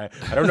wrong, right?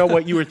 I don't know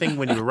what you were thinking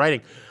when you were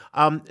writing.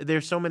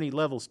 There's so many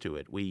levels to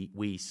it.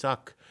 We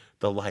suck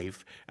the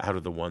life out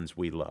of the ones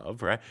we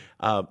love, right?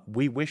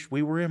 We wish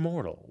we were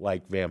immortal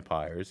like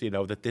vampires,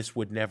 that this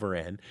would never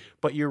end.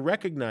 But you're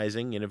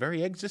recognizing in a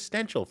very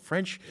existential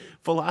French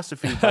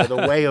philosophy by the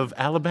way of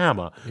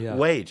Alabama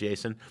way,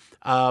 Jason,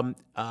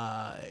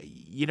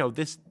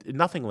 this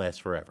nothing lasts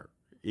forever.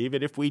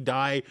 Even if we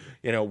die,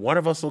 one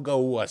of us will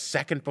go a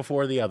second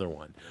before the other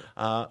one,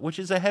 which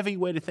is a heavy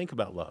way to think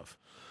about love.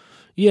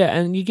 Yeah,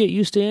 and you get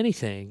used to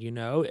anything,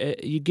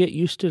 You get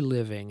used to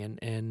living,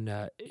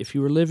 and if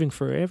you were living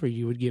forever,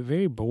 you would get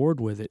very bored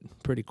with it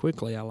pretty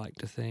quickly, I like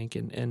to think.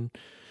 And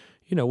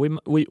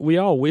we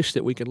all wish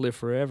that we could live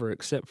forever,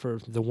 except for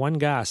the one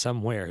guy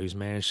somewhere who's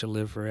managed to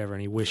live forever,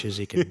 and he wishes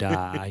he could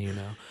die,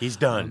 He's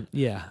done.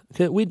 Yeah,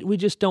 'cause we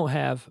just don't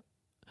have...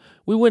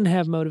 We wouldn't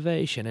have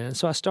motivation, and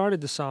so I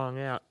started the song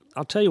out.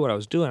 I'll tell you what I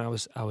was doing. I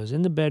was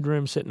in the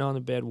bedroom, sitting on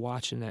the bed,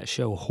 watching that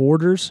show,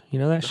 Hoarders. You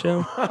know that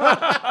show?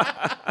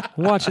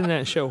 Watching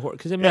that show,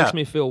 because it makes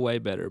me feel way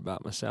better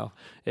about myself.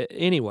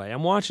 Anyway,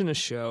 I'm watching the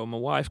show. My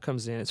wife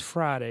comes in. It's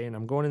Friday, and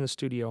I'm going in the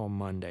studio on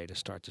Monday to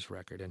start this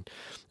record. And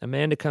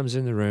Amanda comes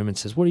in the room and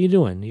says, "What are you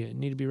doing? You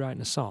need to be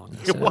writing a song."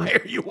 I said, Why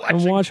are you watching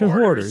I'm watching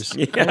Hoarders.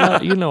 Yeah.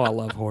 I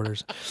love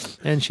Hoarders.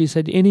 And she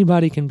said,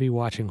 "Anybody can be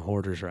watching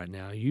Hoarders right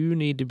now. You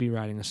need to be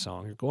writing a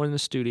song. You're going in the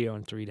studio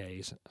in 3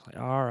 days." I was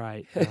like, all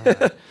right.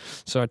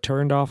 So I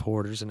turned off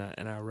Hoarders, and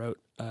I wrote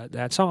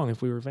that song,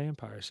 If We Were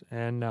Vampires.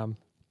 And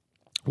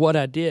what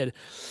I did,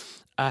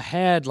 I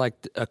had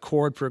like a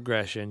chord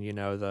progression,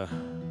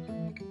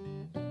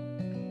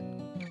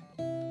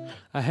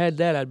 I had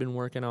that I'd been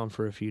working on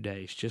for a few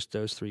days, just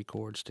those three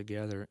chords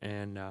together.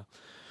 And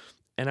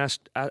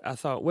I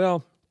thought,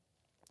 well,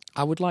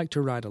 I would like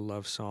to write a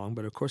love song,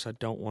 but of course I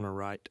don't want to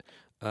write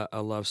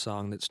a love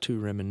song that's too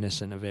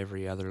reminiscent of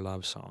every other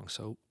love song.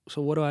 So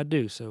what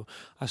do? So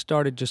I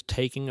started just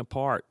taking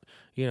apart,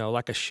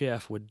 like a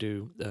chef would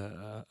do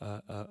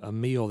a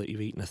meal that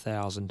you've eaten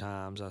 1,000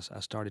 times. I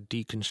started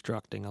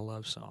deconstructing a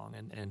love song,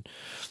 and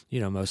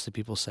most of the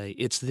people say,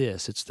 it's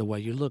this, it's the way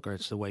you look, or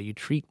it's the way you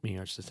treat me,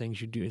 or it's the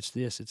things you do, it's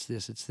this, it's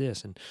this, it's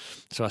this. And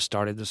so I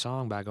started the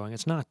song by going,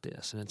 it's not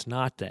this, and it's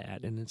not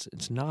that, and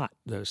it's not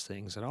those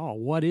things at all.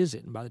 What is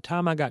it? And by the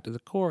time I got to the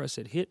chorus,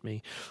 it hit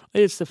me.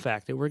 It's the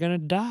fact that we're going to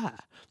die.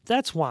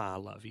 That's why I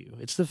love you.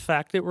 It's the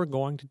fact that we're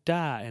going to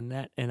die, and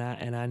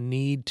I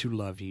need to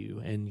love you,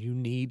 and you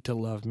need to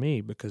love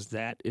me, because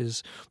that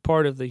is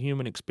part of the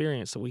human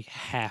experience that we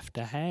have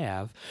to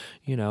have,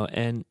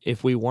 and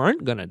if we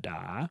weren't going to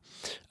die,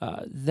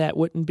 that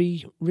wouldn't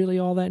be really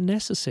all that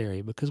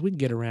necessary, because we'd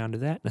get around to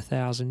that in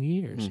 1,000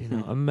 years.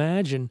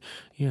 Imagine,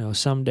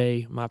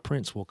 someday my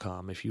prince will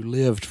come if you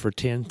lived for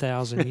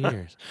 10,000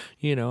 years.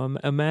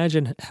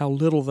 Imagine how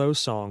little those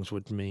songs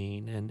would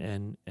mean,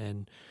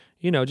 and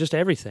just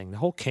everything. The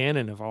whole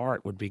canon of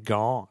art would be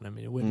gone. I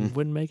mean, it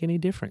wouldn't make any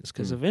difference,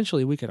 because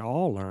eventually we could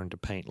all learn to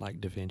paint like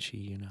Da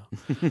Vinci,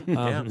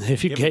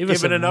 If you gave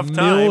us enough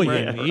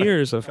million time,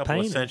 years of couple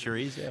painting. of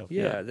centuries,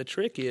 Yeah, the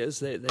trick is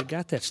they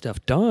got that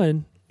stuff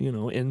done,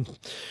 in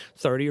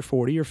 30 or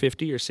 40 or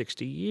 50 or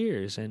 60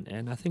 years.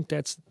 And I think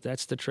that's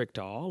the trick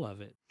to all of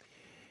it.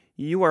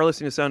 You are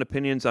listening to Sound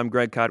Opinions. I'm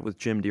Greg Cott with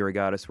Jim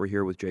DeRogatis. We're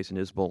here with Jason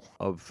Isbell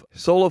of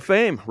solo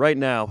fame right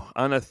now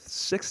on a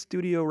 6th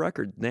studio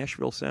record,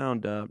 Nashville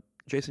Sound.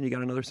 Jason, you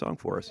got another song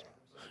for us?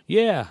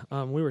 Yeah,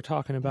 we were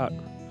talking about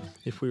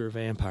if we were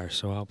vampires,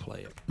 so I'll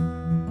play it.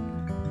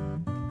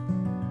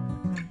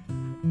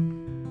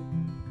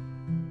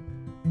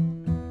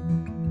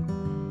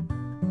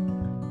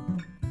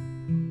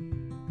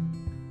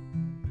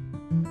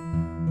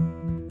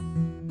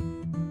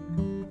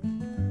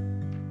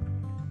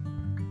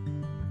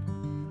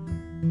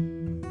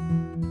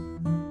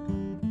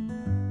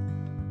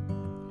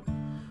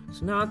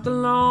 It's not the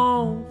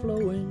long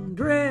flowing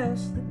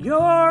dress that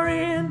you're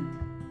in,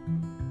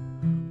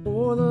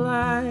 or the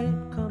light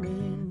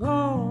coming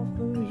off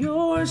of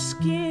your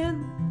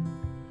skin,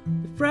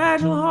 the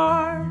fragile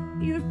heart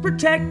you've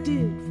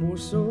protected for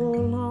so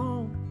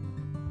long,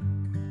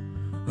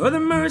 or the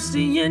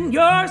mercy in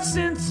your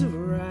sense of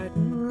right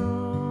and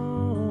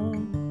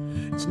wrong.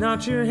 It's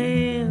not your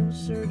hands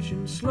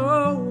searching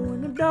slow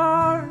in the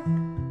dark,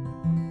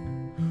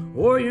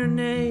 or your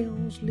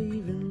nails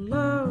leaving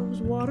love's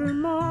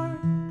watermark.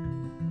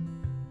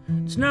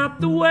 It's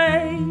not the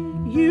way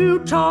you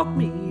talk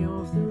me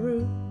off the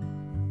roof,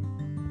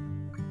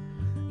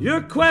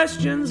 your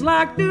questions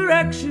like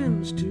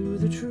directions to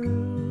the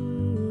truth.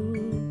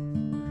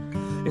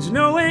 It's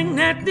knowing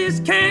that this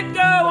can't go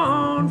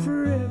on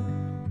forever.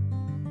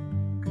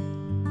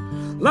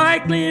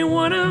 Likely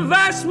one of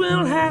us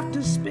will have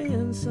to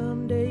spend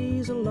some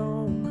days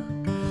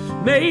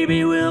alone.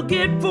 Maybe we'll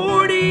get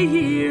 40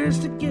 years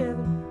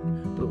together,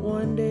 but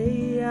one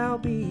day I'll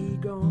be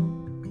gone.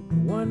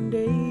 One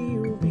day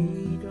you'll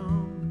be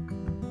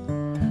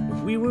gone.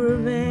 If we were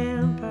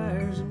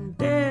vampires and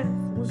death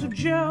was a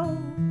joke,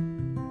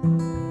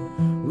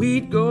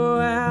 we'd go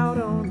out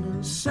on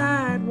the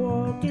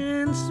sidewalk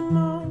and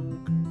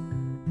smoke,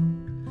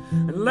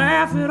 and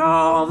laugh at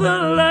all the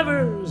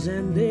lovers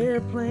and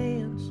their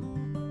plans.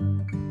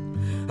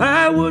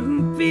 I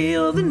wouldn't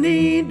feel the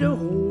need to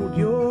hold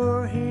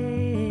your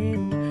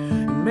hand,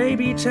 and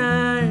maybe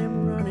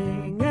time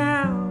running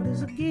out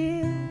is a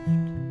gift.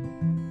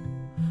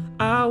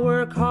 I'll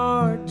work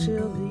hard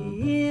till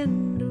the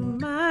end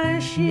of my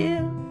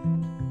shift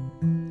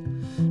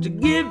to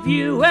give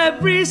you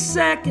every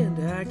second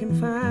I can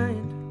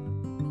find,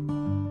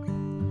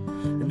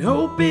 and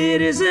hope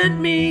it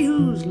isn't me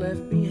who's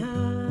left behind,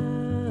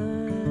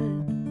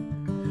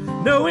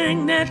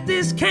 knowing that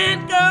this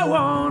can't go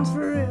on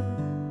forever.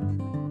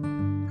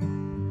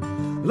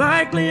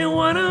 Likely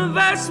one of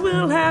us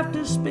will have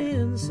to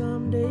spend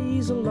some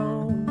days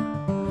alone.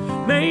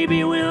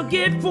 Maybe we'll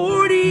get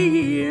 40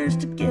 years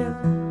together,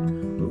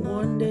 but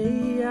one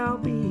day I'll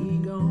be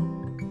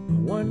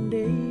gone. One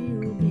day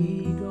you'll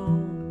be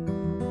gone.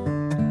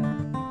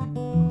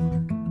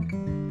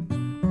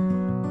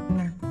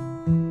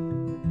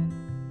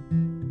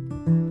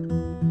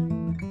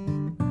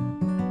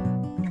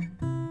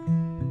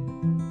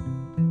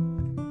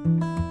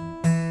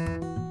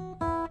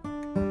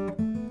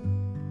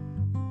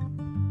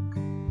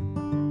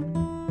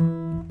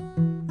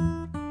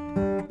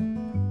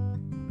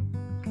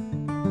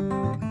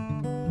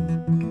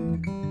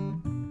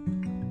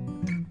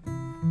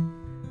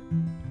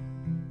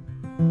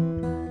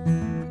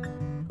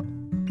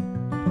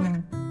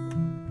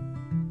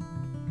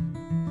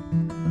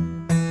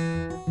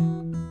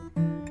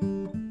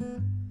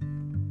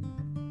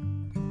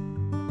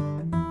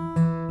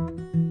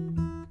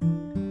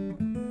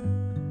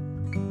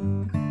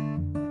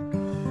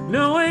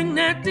 Knowing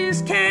that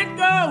this can't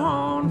go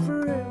on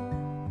forever.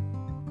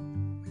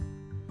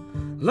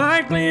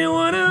 Likely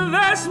one of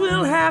us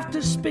will have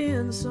to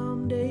spend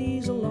some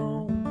days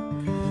alone.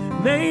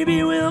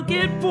 Maybe we'll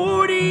get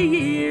 40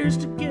 years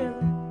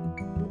together,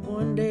 but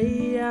one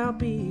day I'll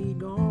be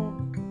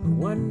gone.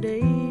 One day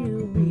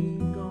you'll be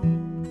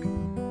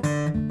gone.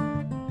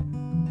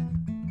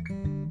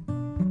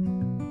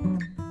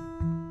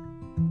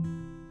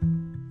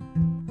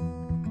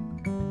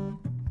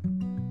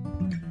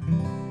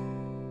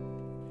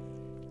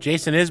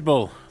 Jason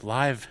Isbell,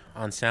 live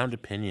on Sound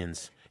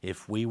Opinions.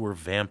 If We Were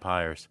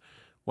Vampires.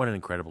 What an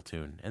incredible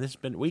tune. And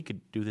we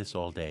could do this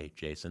all day,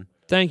 Jason.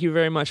 Thank you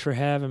very much for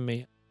having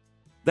me.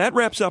 That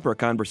wraps up our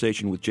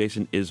conversation with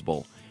Jason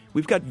Isbell.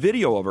 We've got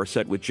video of our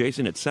set with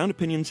Jason at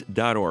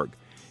soundopinions.org.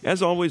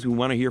 As always, we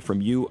want to hear from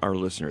you, our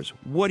listeners.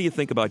 What do you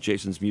think about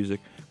Jason's music?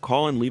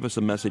 Call and leave us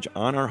a message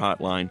on our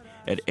hotline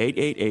at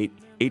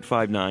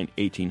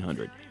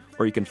 888-859-1800.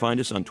 Or you can find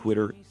us on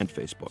Twitter and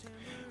Facebook.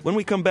 When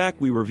we come back,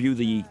 we review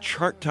the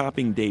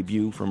chart-topping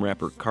debut from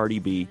rapper Cardi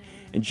B,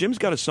 and Jim's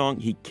got a song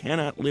he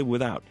cannot live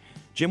without.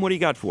 Jim, what do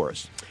you got for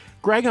us?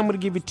 Greg, I'm going to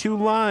give you 2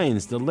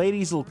 lines. The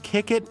ladies will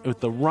kick it with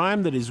the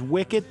rhyme that is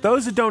wicked.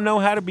 Those that don't know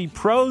how to be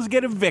pros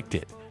get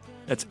evicted.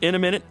 That's in a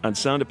minute on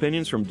Sound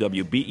Opinions from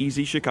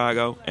WBEZ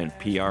Chicago and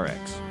PRX.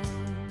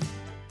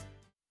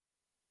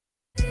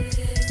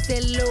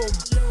 Say, look,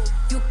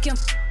 you can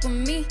f with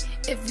me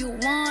if you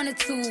wanted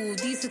to.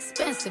 These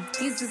expensive,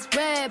 these is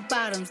red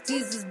bottoms,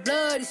 these is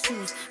bloody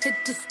shoes. Hit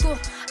the school,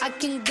 I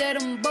can get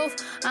them both.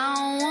 I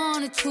don't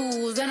wanna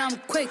choose, and I'm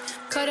quick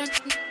cutting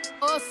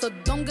off, so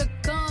don't get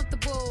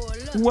comfortable.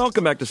 Look.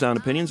 Welcome back to Sound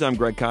Opinions. I'm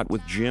Greg Kot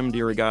with Jim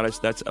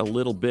DeRogatis. That's a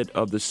little bit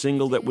of the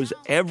single that was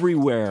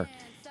everywhere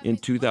in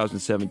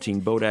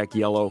 2017, Bodak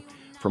Yellow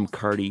from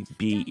Cardi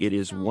B. It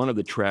is one of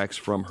the tracks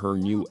from her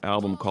new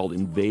album called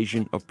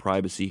Invasion of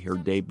Privacy, her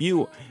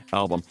debut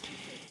album.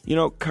 You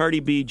know,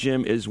 Cardi B,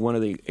 Jim, is one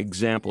of the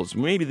examples,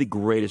 maybe the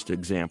greatest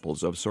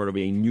examples of sort of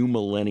a new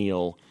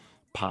millennial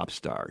pop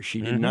star.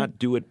 She did not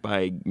do it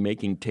by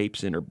making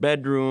tapes in her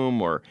bedroom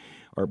or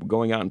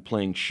going out and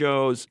playing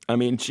shows. I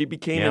mean, she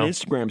became an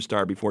Instagram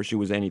star before she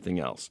was anything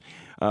else.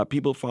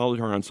 People followed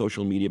her on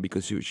social media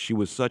because she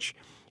was such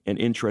an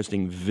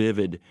interesting,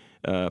 vivid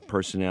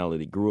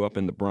personality. Grew up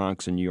in the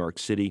Bronx in New York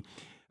City.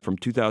 From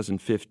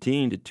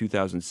 2015 to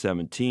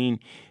 2017,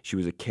 she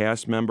was a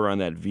cast member on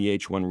that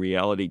VH1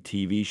 reality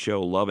TV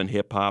show Love and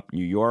Hip Hop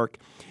New York.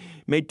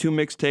 Made 2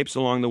 mixtapes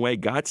along the way.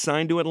 Got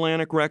signed to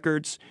Atlantic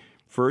Records.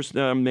 First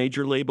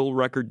major label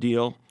record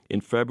deal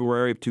in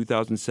February of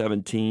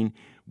 2017.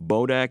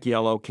 Bodak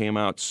Yellow came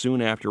out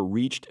soon after,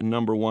 reached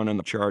 #1 on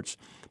the charts.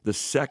 The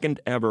second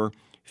ever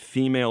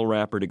female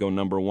rapper to go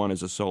 #1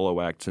 as a solo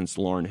act since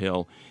Lauryn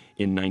Hill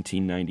in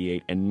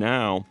 1998. And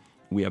now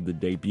we have the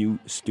debut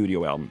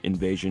studio album,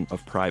 Invasion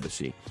of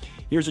Privacy.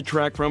 Here's a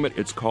track from it.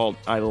 It's called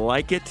I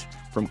Like It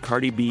from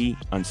Cardi B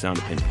on Sound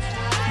Opinions.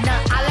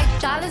 Now I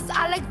like dollars,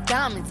 I like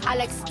diamonds, I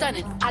like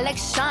stunning, I like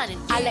shining,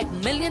 I like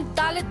 $1 million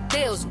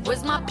deals.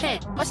 Where's my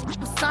pen? What's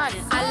I'm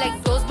signing? I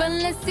like those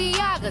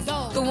Balenciagas,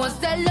 the ones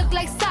that look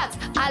like socks.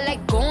 I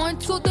like going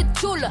to the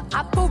Tula,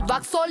 I put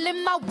rocks all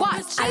in my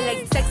watch. I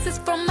like texts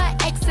from my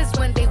exes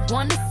when they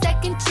want a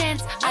second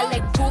chance. I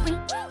like proving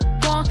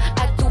wrong,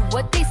 I do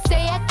what they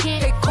say I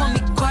can't. They call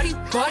me Cardi,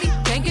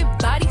 banging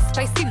body,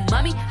 spicy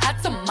mommy,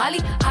 hot tamale,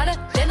 hotter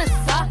than a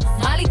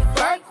Somali.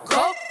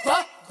 Virgo,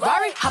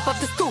 Ferrari, hop up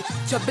the stoop,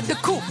 jump in the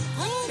coupe,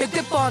 big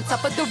dip on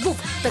top of the roof,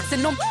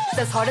 flexing on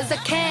as hard as I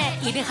can,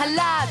 eating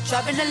halal,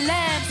 driving a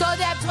lamb. So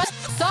that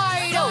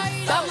sorry though,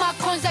 got my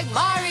coins like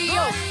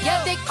Mario.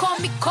 Yeah, they call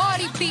me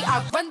Cardi B,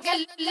 I run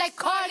like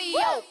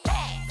cardio.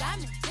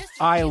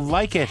 I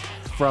Like It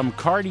from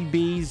Cardi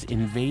B's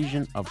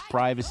Invasion of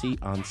Privacy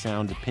on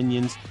Sound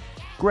Opinions.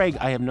 Greg,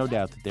 I have no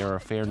doubt that there are a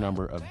fair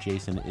number of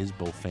Jason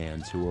Isbell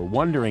fans who are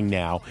wondering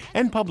now,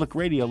 and public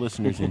radio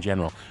listeners in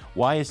general,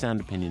 why is Sound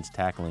Opinions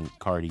tackling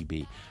Cardi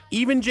B?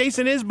 Even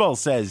Jason Isbell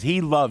says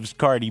he loves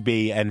Cardi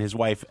B, and his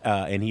wife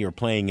and he are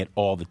playing it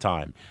all the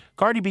time.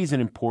 Cardi B is an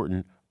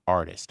important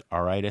artist,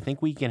 all right? I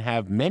think we can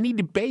have many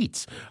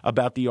debates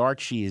about the art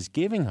she is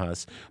giving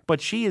us, but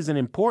she is an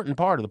important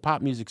part of the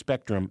pop music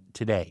spectrum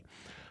today.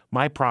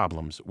 My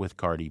problems with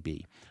Cardi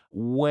B,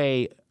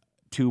 way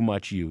too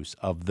much use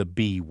of the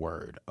B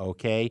word,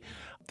 okay?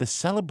 The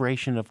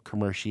celebration of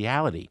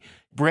commerciality,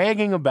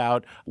 bragging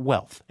about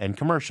wealth and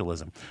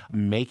commercialism,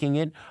 making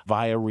it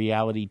via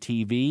reality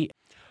TV.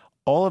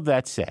 All of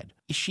that said,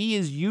 she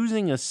is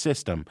using a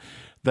system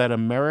that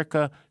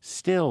America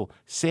still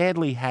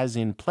sadly has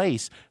in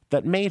place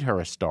that made her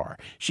a star.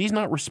 She's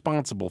not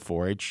responsible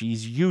for it.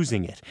 She's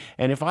using it.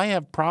 And if I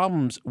have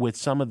problems with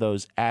some of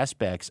those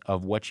aspects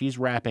of what she's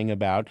rapping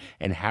about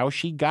and how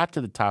she got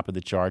to the top of the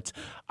charts,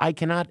 I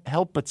cannot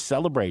help but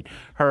celebrate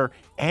her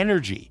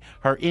energy,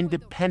 her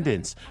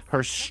independence,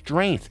 her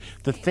strength,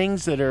 the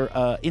things that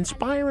are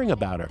inspiring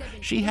about her.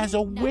 She has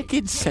a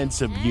wicked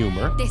sense of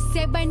humor. They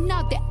say by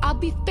now that I'll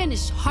be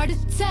finished, hard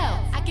to tell.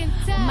 I can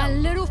tell. My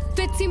little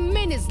 15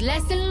 minutes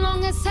lasting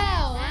long as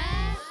hell.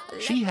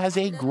 She has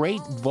a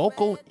great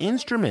vocal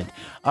instrument.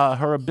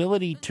 Her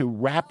ability to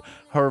wrap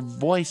her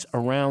voice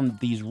around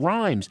these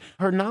rhymes,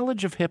 her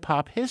knowledge of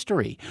hip-hop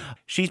history.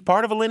 She's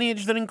part of a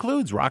lineage that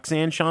includes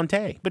Roxanne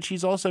Shante, but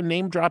she's also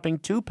name-dropping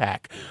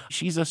Tupac.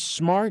 She's a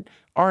smart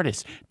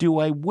artist. Do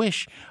I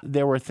wish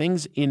there were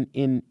things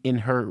in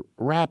her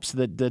raps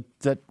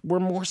that were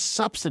more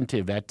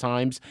substantive at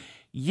times?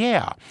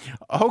 Yeah,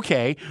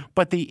 okay,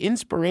 but the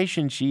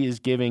inspiration she is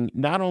giving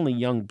not only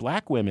young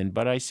black women,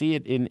 but I see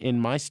it in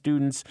my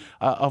students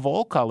of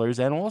all colors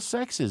and all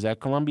sexes at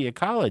Columbia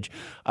College.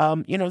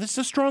 This is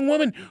a strong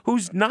woman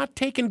who's not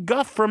taken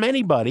guff from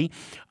anybody,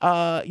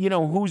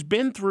 who's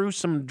been through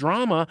some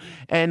drama,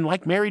 and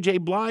like Mary J.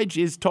 Blige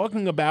is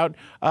talking about,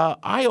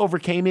 I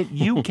overcame it,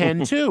 you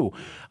can too.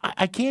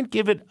 I can't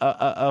give it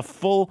a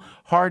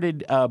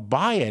full-hearted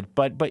buy it,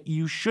 but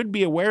you should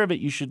be aware of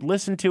it. You should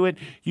listen to it.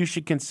 You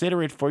should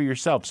consider it for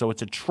yourself. So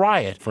it's a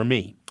try it for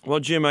me. Well,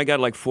 Jim, I got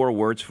like 4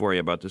 words for you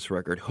about this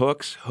record.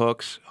 Hooks,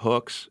 hooks,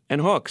 hooks, and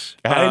hooks.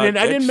 I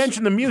didn't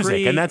mention the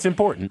music, and that's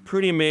important.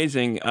 Pretty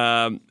amazing.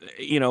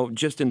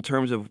 Just in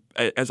terms of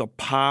as a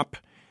pop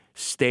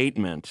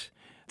statement,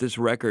 this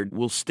record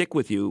will stick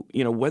with you,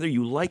 whether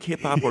you like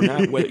hip-hop or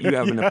not, whether you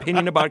have an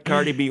opinion about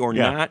Cardi B or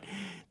not.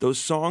 Those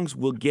songs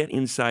will get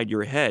inside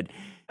your head.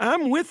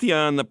 I'm with you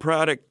on the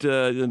product,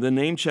 the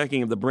name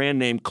checking of the brand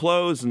name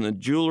clothes and the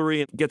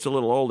jewelry. It gets a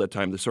little old at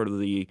times,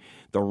 the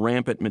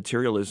rampant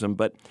materialism.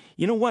 But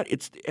you know what?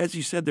 It's, as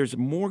you said, there's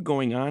more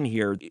going on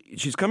here.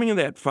 She's coming in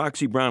that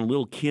Foxy Brown,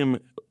 Lil' Kim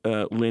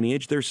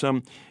lineage. There's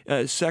some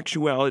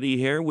sexuality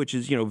here, which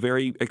is,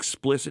 very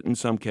explicit in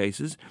some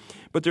cases.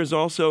 But there's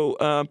also,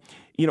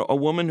 a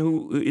woman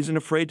who isn't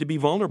afraid to be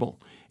vulnerable.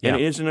 And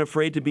isn't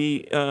afraid to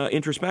be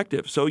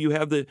introspective. So you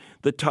have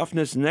the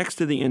toughness next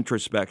to the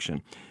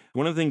introspection.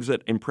 One of the things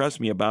that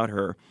impressed me about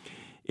her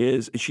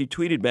is she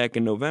tweeted back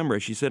in November,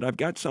 she said, I've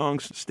got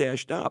songs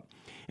stashed up.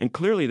 And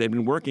clearly they've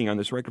been working on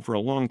this record for a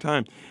long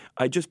time.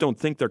 I just don't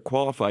think they're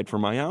qualified for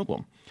my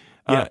album.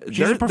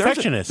 She's a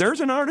perfectionist.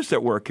 There's an artist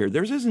at work here.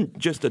 There isn't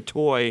just a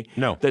toy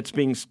that's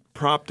being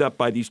propped up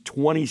by these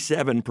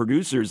 27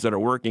 producers that are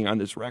working on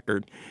this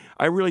record.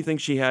 I really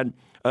think she had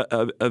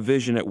a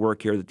vision at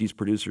work here that these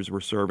producers were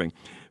serving.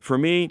 For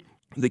me,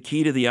 the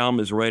key to the album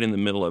is right in the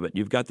middle of it.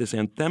 You've got this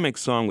anthemic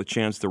song with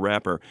Chance the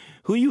Rapper,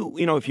 who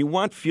if you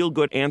want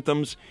feel-good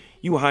anthems,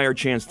 you hire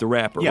Chance the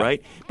Rapper,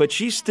 right? But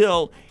she's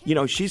still,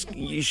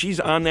 she's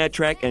on that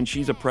track, and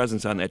she's a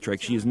presence on that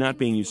track. She is not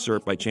being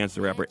usurped by Chance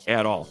the Rapper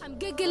at all. I'm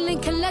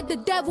giggling, can let the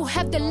devil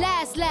have the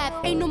last laugh.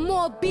 Ain't no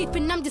more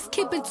beefing, I'm just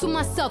keeping to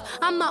myself.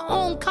 I'm my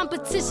own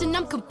competition,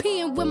 I'm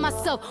competing with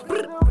myself.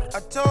 I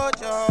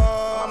told you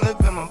I'm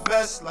living my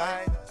best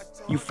life.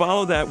 You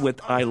follow that with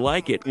I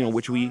Like It,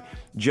 which we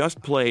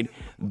just played.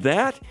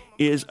 That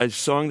is a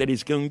song that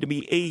is going to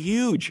be a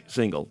huge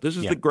single. This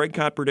is the Greg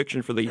Kot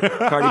prediction for the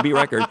Cardi B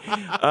record.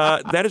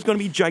 That is going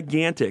to be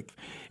gigantic.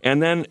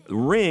 And then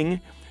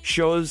Ring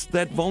shows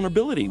that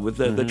vulnerability with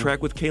the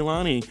track with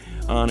Kehlani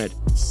on it.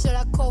 Should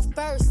I call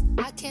first?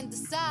 I can't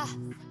decide.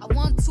 I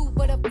want to,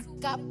 but I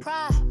got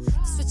pride.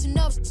 Switching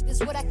up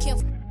is what I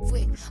can't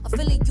with. I'm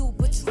feeling you,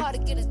 but you hard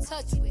to get in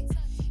touch with.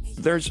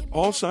 There's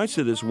all sides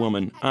to this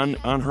woman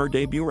on her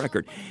debut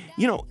record.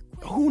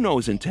 Who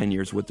knows in 10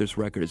 years what this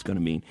record is going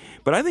to mean?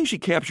 But I think she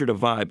captured a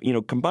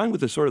vibe, combined with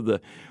the sort of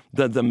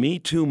the Me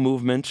Too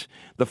movement,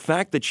 the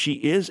fact that she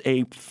is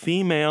a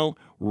female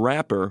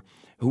rapper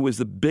who is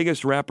the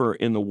biggest rapper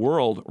in the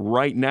world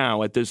right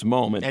now at this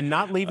moment. And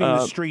not leaving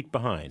the street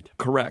behind.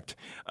 Correct.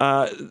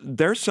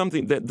 There's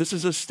something that this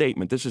is a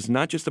statement. This is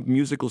not just a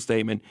musical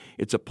statement.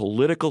 It's a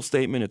political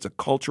statement. It's a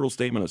cultural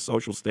statement, a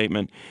social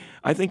statement.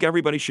 I think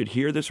everybody should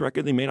hear this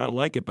record. They may not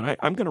like it, but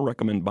I'm going to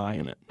recommend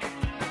buying it.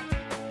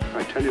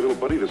 I tell you, little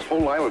buddy, this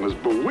whole island is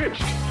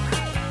bewitched.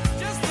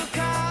 Just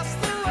across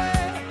the way,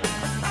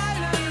 an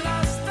island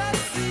lost at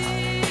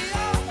sea.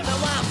 Now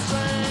I'm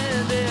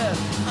stranded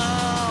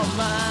on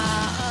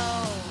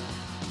my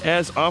own.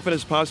 As often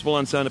as possible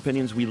on Sound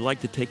Opinions, we like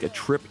to take a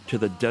trip to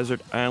the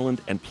desert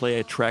island and play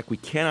a track we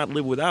cannot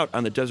live without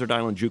on the Desert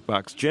Island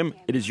Jukebox. Jim,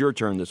 it is your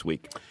turn this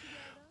week.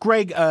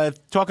 Greg,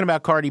 talking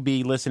about Cardi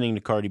B, listening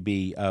to Cardi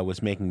B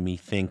was making me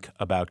think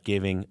about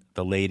giving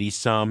the ladies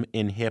some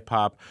in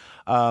hip-hop.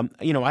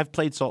 I've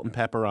played Salt and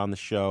Pepper on the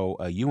show.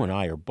 You and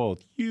I are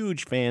both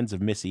huge fans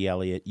of Missy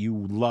Elliott. You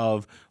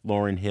love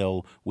Lauryn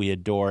Hill. We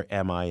adore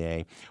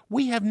M.I.A.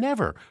 We have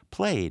never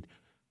played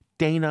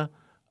Dana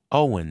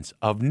Owens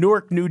of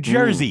Newark, New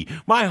Jersey,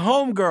 my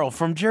homegirl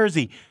from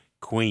Jersey,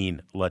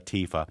 Queen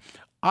Latifah.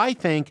 I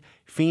think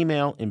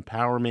female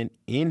empowerment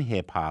in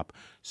hip-hop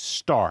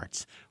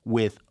starts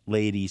with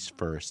Ladies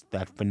First,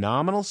 that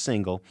phenomenal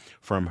single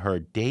from her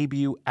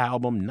debut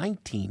album,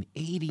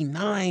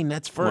 1989.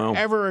 That's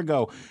forever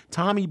ago.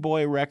 Tommy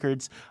Boy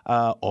Records,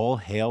 All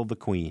Hail the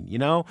Queen.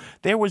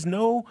 There was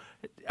no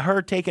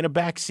her taking a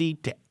back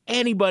seat to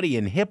anybody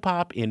in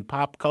hip-hop, in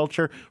pop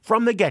culture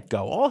from the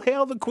get-go. All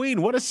hail the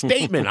Queen. What a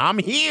statement. I'm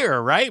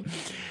here, right?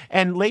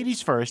 And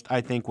Ladies First,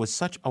 I think, was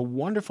such a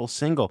wonderful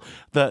single.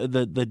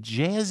 The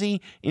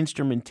jazzy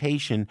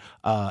instrumentation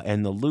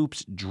and the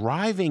loops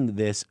driving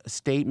this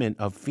statement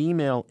of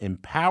female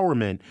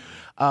empowerment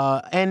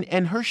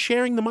and her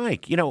sharing the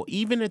mic.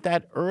 Even at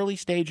that early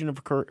stage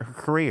of her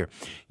career,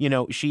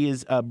 she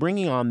is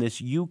bringing on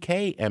this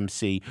UK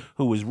MC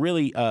who was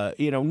really,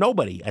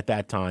 nobody at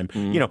that time,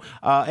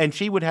 and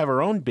she would have have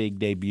her own big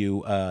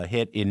debut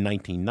hit in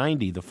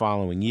 1990, the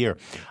following year.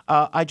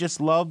 I just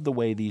love the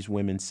way these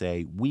women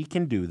say, we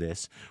can do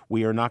this.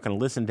 We are not going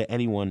to listen to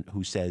anyone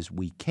who says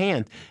we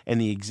can't. And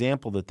the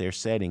example that they're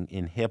setting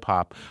in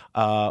hip-hop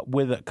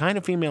with a kind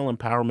of female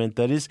empowerment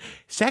that is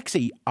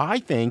sexy, I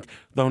think,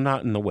 though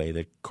not in the way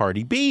that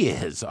Cardi B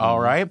is, all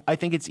right? I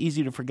think it's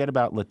easy to forget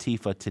about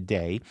Latifah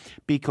today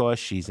because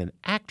she's an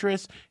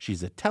actress,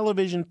 she's a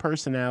television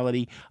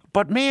personality.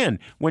 But man,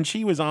 when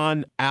she was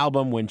on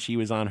album, when she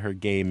was on her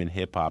game in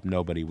hip-hop,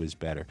 nobody was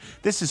better.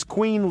 This is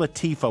Queen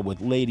Latifah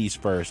with Ladies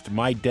First,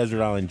 my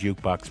Desert Island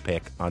Jukebox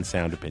pick on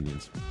Sound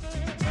Opinions.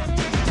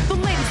 The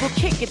ladies will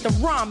kick it, the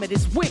rhyme it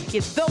is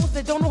wicked. Those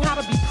that don't know how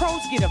to be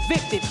pros get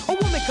evicted. A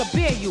woman could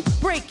bear you,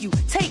 break you,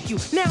 take you.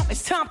 Now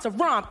it's time to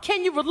rhyme.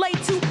 Can you relate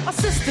to a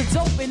sister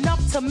dope enough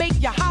to make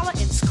you holler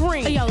and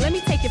scream? Yo, let me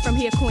take it from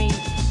here, queen.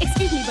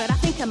 Excuse me, but I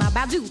think I'm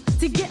about due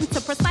to get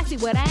into precisely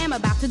what I am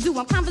about to do.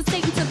 I'm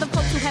conversating to the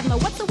folks who have no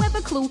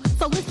whatsoever clue.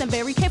 So listen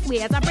very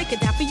carefully as I break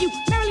it down for you.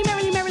 Merrily,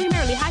 merrily, merrily,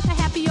 merrily, hyper,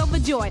 happy,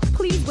 overjoyed.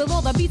 Please, with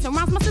all the beats and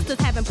rhymes my sisters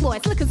have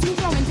employed. Slick as you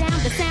throwing down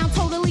the sound,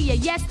 totally a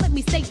yes. Let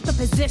me state the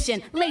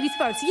position. Ladies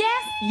first,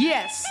 yes?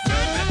 Yes.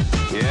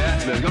 Yeah,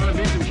 there's gonna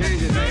be some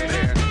changes right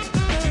there.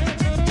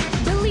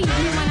 Believe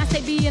me when I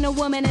say being a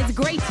woman is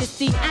great to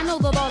see. I know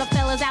that all the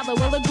fellas out there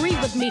will agree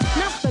with me.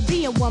 Not for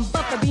being one,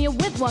 but for being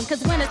with one.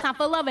 Cause when it's time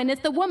for loving,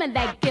 it's the woman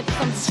that gets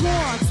them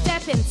strong.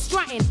 Stepping,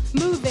 strutting,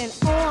 moving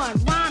on,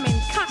 rhyming,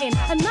 cutting,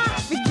 and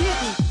not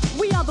forgetting.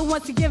 We are the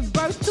ones to give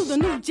birth to the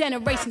new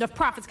generation of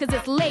prophets, cause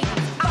it's ladies.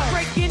 I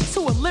break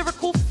into a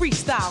lyrical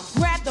freestyle.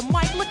 Grab the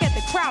mic, look at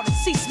the crowd and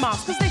see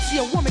smiles. Cause they see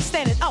a woman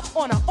standing up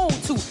on her own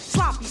too.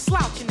 Sloppy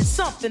slouching is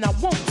something I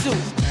won't do.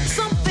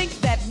 Some think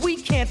that we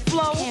can't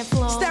flow.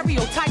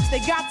 Stereotypes, they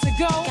got to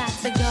go.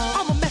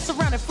 I'ma mess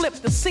around and flip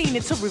the scene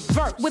into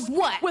reverse. With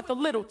what? With a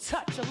little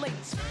touch of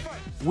ladies first.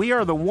 We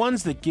are the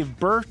ones that give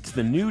birth to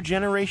the new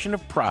generation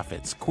of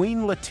prophets.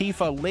 Queen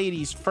Latifah,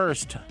 Ladies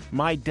First,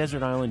 my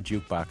Desert Island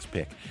Jukebox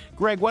pick.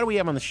 Greg, what do we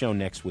have on the show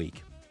next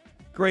week?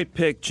 Great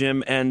pick,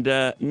 Jim. And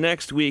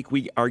next week,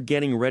 we are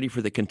getting ready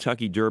for the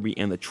Kentucky Derby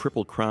and the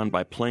Triple Crown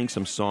by playing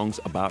some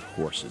songs about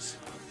horses.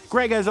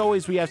 Greg, as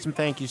always, we have some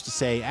thank yous to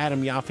say.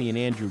 Adam Yaffe and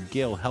Andrew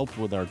Gill helped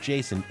with our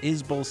Jason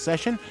Isbell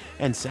session,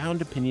 and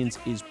Sound Opinions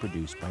is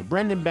produced by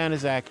Brendan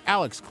Banaszak,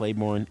 Alex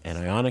Claiborne, and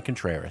Ayana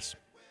Contreras.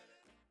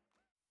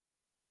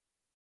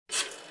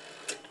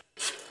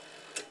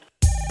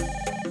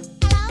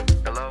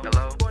 Hello.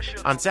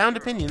 On Sound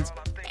Opinions,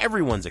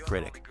 everyone's a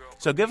critic.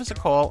 So give us a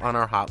call on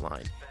our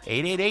hotline,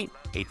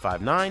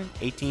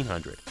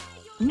 888-859-1800.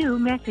 New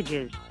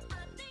messages.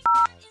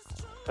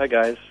 Hi,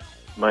 guys.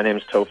 My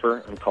name's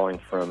Topher. I'm calling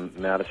from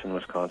Madison,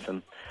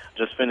 Wisconsin.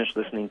 Just finished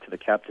listening to the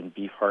Captain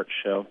Beefheart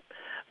show.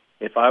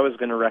 If I was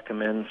going to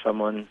recommend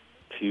someone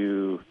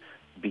to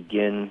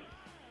begin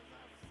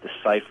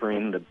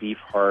deciphering the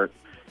Beefheart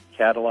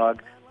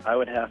catalog, I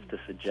would have to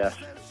suggest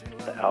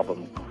the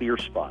album Clear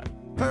Spot.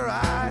 Her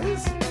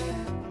eyes,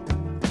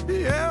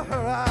 yeah,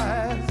 her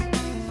eyes.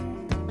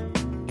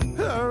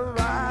 Her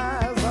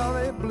eyes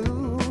are a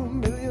blue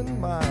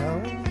million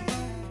miles.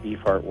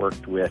 Beefheart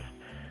worked with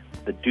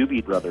the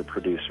Doobie Brother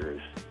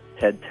producers,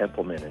 Ted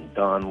Templeman and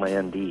Don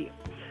Landee.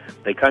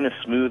 They kind of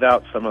smooth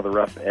out some of the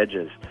rough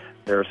edges.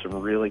 There are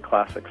some really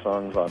classic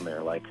songs on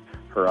there, like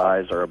Her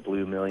Eyes Are a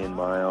Blue Million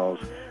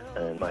Miles,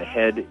 and My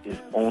Head Is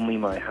Only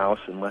My House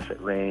Unless It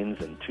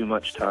Rains, and Too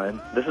Much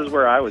Time. This is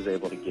where I was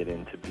able to get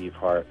into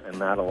Beefheart, and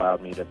that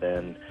allowed me to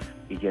then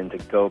begin to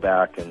go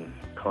back and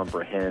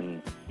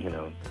comprehend,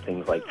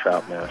 things like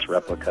Trout Mask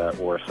Replica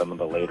or some of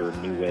the later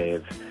new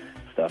wave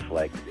stuff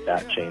like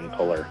Bat Chain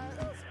Puller.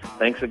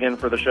 Thanks again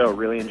for the show.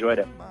 Really enjoyed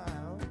it.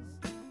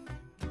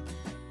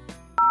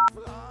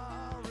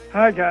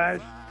 Hi,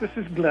 guys. This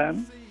is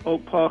Glenn,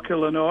 Oak Park,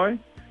 Illinois.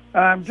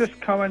 I'm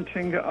just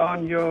commenting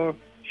on your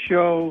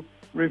show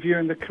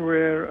reviewing the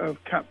career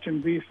of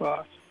Captain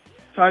Beefheart.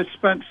 So I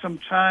spent some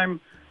time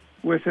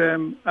with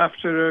him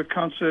after a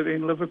concert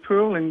in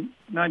Liverpool in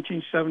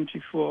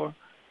 1974,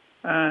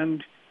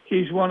 and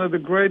he's one of the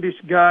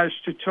greatest guys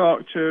to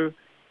talk to.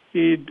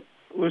 He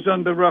was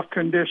under rough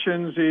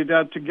conditions. He'd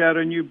had to get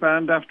a new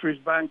band after his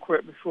band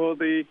quit before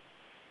the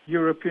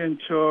European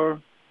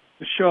tour.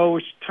 The show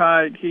was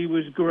tight. He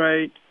was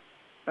great.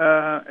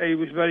 He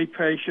was very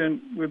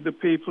patient with the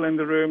people in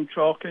the room,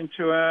 talking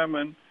to him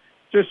and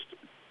just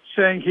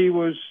saying he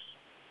was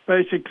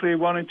basically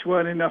wanting to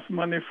earn enough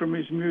money from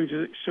his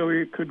music so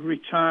he could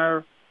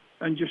retire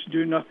and just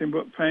do nothing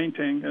but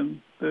painting. And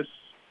this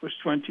was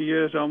 20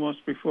 years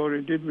almost before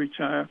he did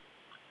retire.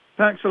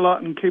 Thanks a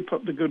lot and keep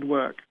up the good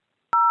work.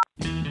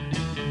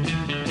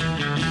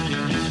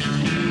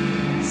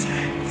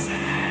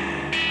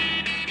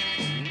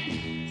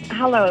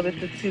 Hello, this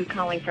is Sue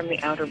calling from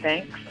the Outer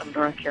Banks of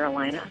North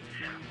Carolina.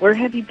 Where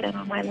have you been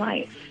all my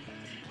life?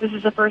 This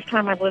is the first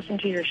time I've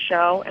listened to your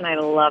show, and I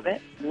love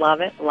it,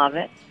 love it, love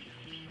it.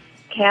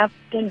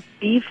 Captain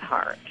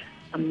Beefheart,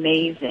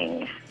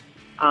 amazing.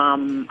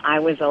 I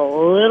was a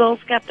little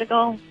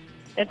skeptical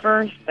at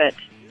first, but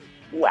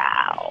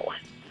wow,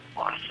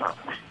 awesome.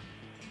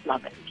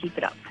 Love it. Keep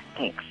it up.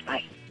 Thanks.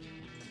 Bye.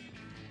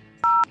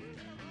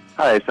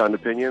 Hi, Sound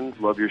Opinions.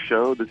 Love your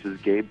show. This is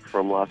Gabe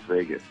from Las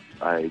Vegas.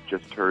 I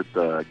just heard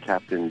the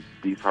Captain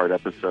Beefheart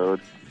episode,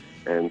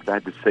 and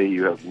sad to say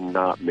you have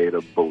not made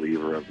a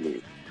believer of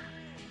me.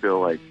 I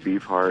feel like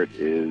Beefheart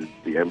is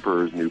the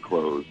Emperor's new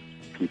clothes.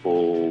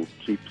 People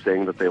keep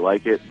saying that they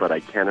like it, but I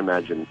can't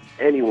imagine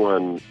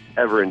anyone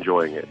ever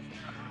enjoying it.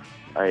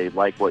 I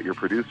like what your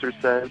producer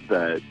said,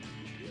 that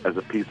as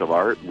a piece of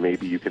art,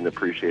 maybe you can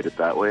appreciate it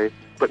that way,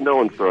 but no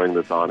one's throwing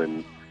this on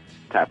and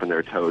tapping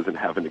their toes and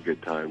having a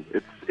good time.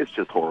 It's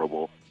just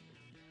horrible.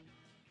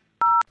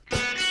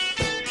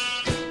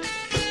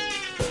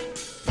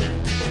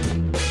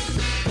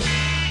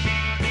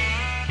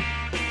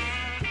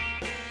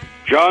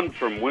 John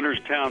from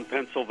Winterstown,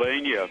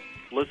 Pennsylvania,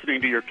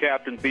 listening to your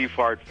Captain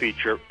Beefheart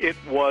feature. It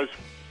was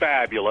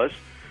fabulous.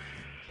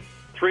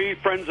 3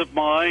 friends of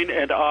mine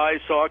and I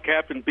saw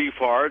Captain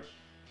Beefheart,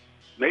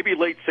 maybe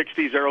late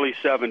 60s, early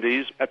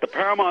 70s, at the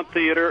Paramount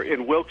Theater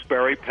in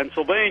Wilkes-Barre,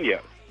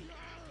 Pennsylvania.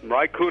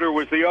 Ry Cooder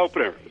was the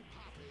opener,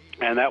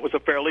 and that was a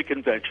fairly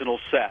conventional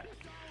set.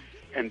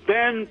 And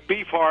then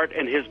Beefheart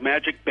and his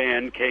magic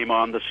band came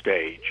on the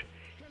stage.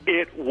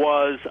 It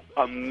was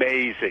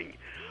amazing.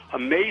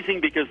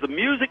 Amazing because the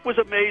music was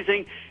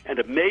amazing, and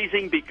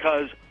amazing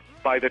because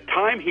by the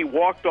time he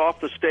walked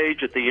off the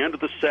stage at the end of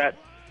the set,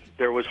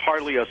 there was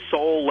hardly a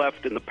soul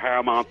left in the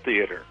Paramount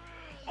Theater.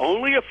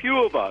 Only a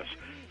few of us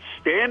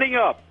standing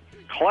up,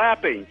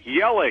 clapping,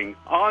 yelling,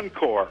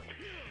 encore.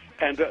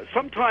 And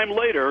sometime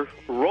later,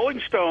 Rolling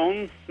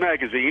Stone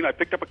magazine, I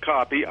picked up a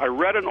copy, I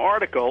read an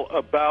article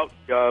about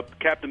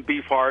Captain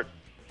Beefheart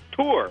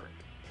tour.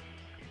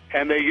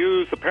 And they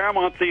used the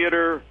Paramount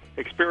Theater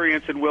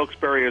experience in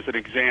Wilkes-Barre as an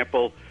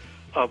example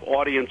of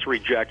audience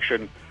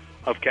rejection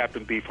of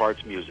Captain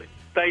Beefheart's music.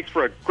 Thanks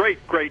for a great,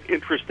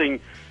 interesting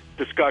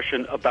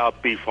discussion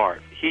about Beefheart.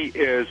 He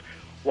is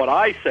what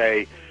I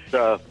say,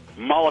 the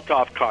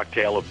Molotov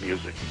cocktail of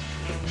music.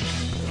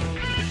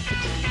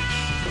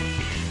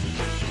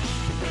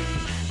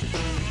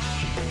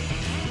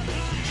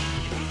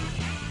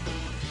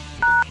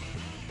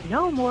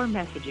 No more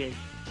messages.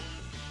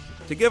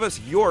 To give us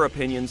your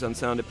opinions on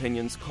Sound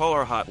Opinions, call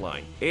our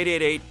hotline,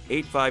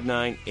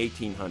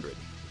 888-859-1800.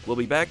 We'll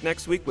be back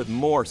next week with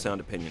more Sound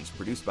Opinions,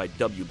 produced by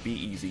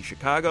WBEZ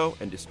Chicago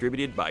and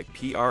distributed by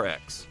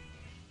PRX.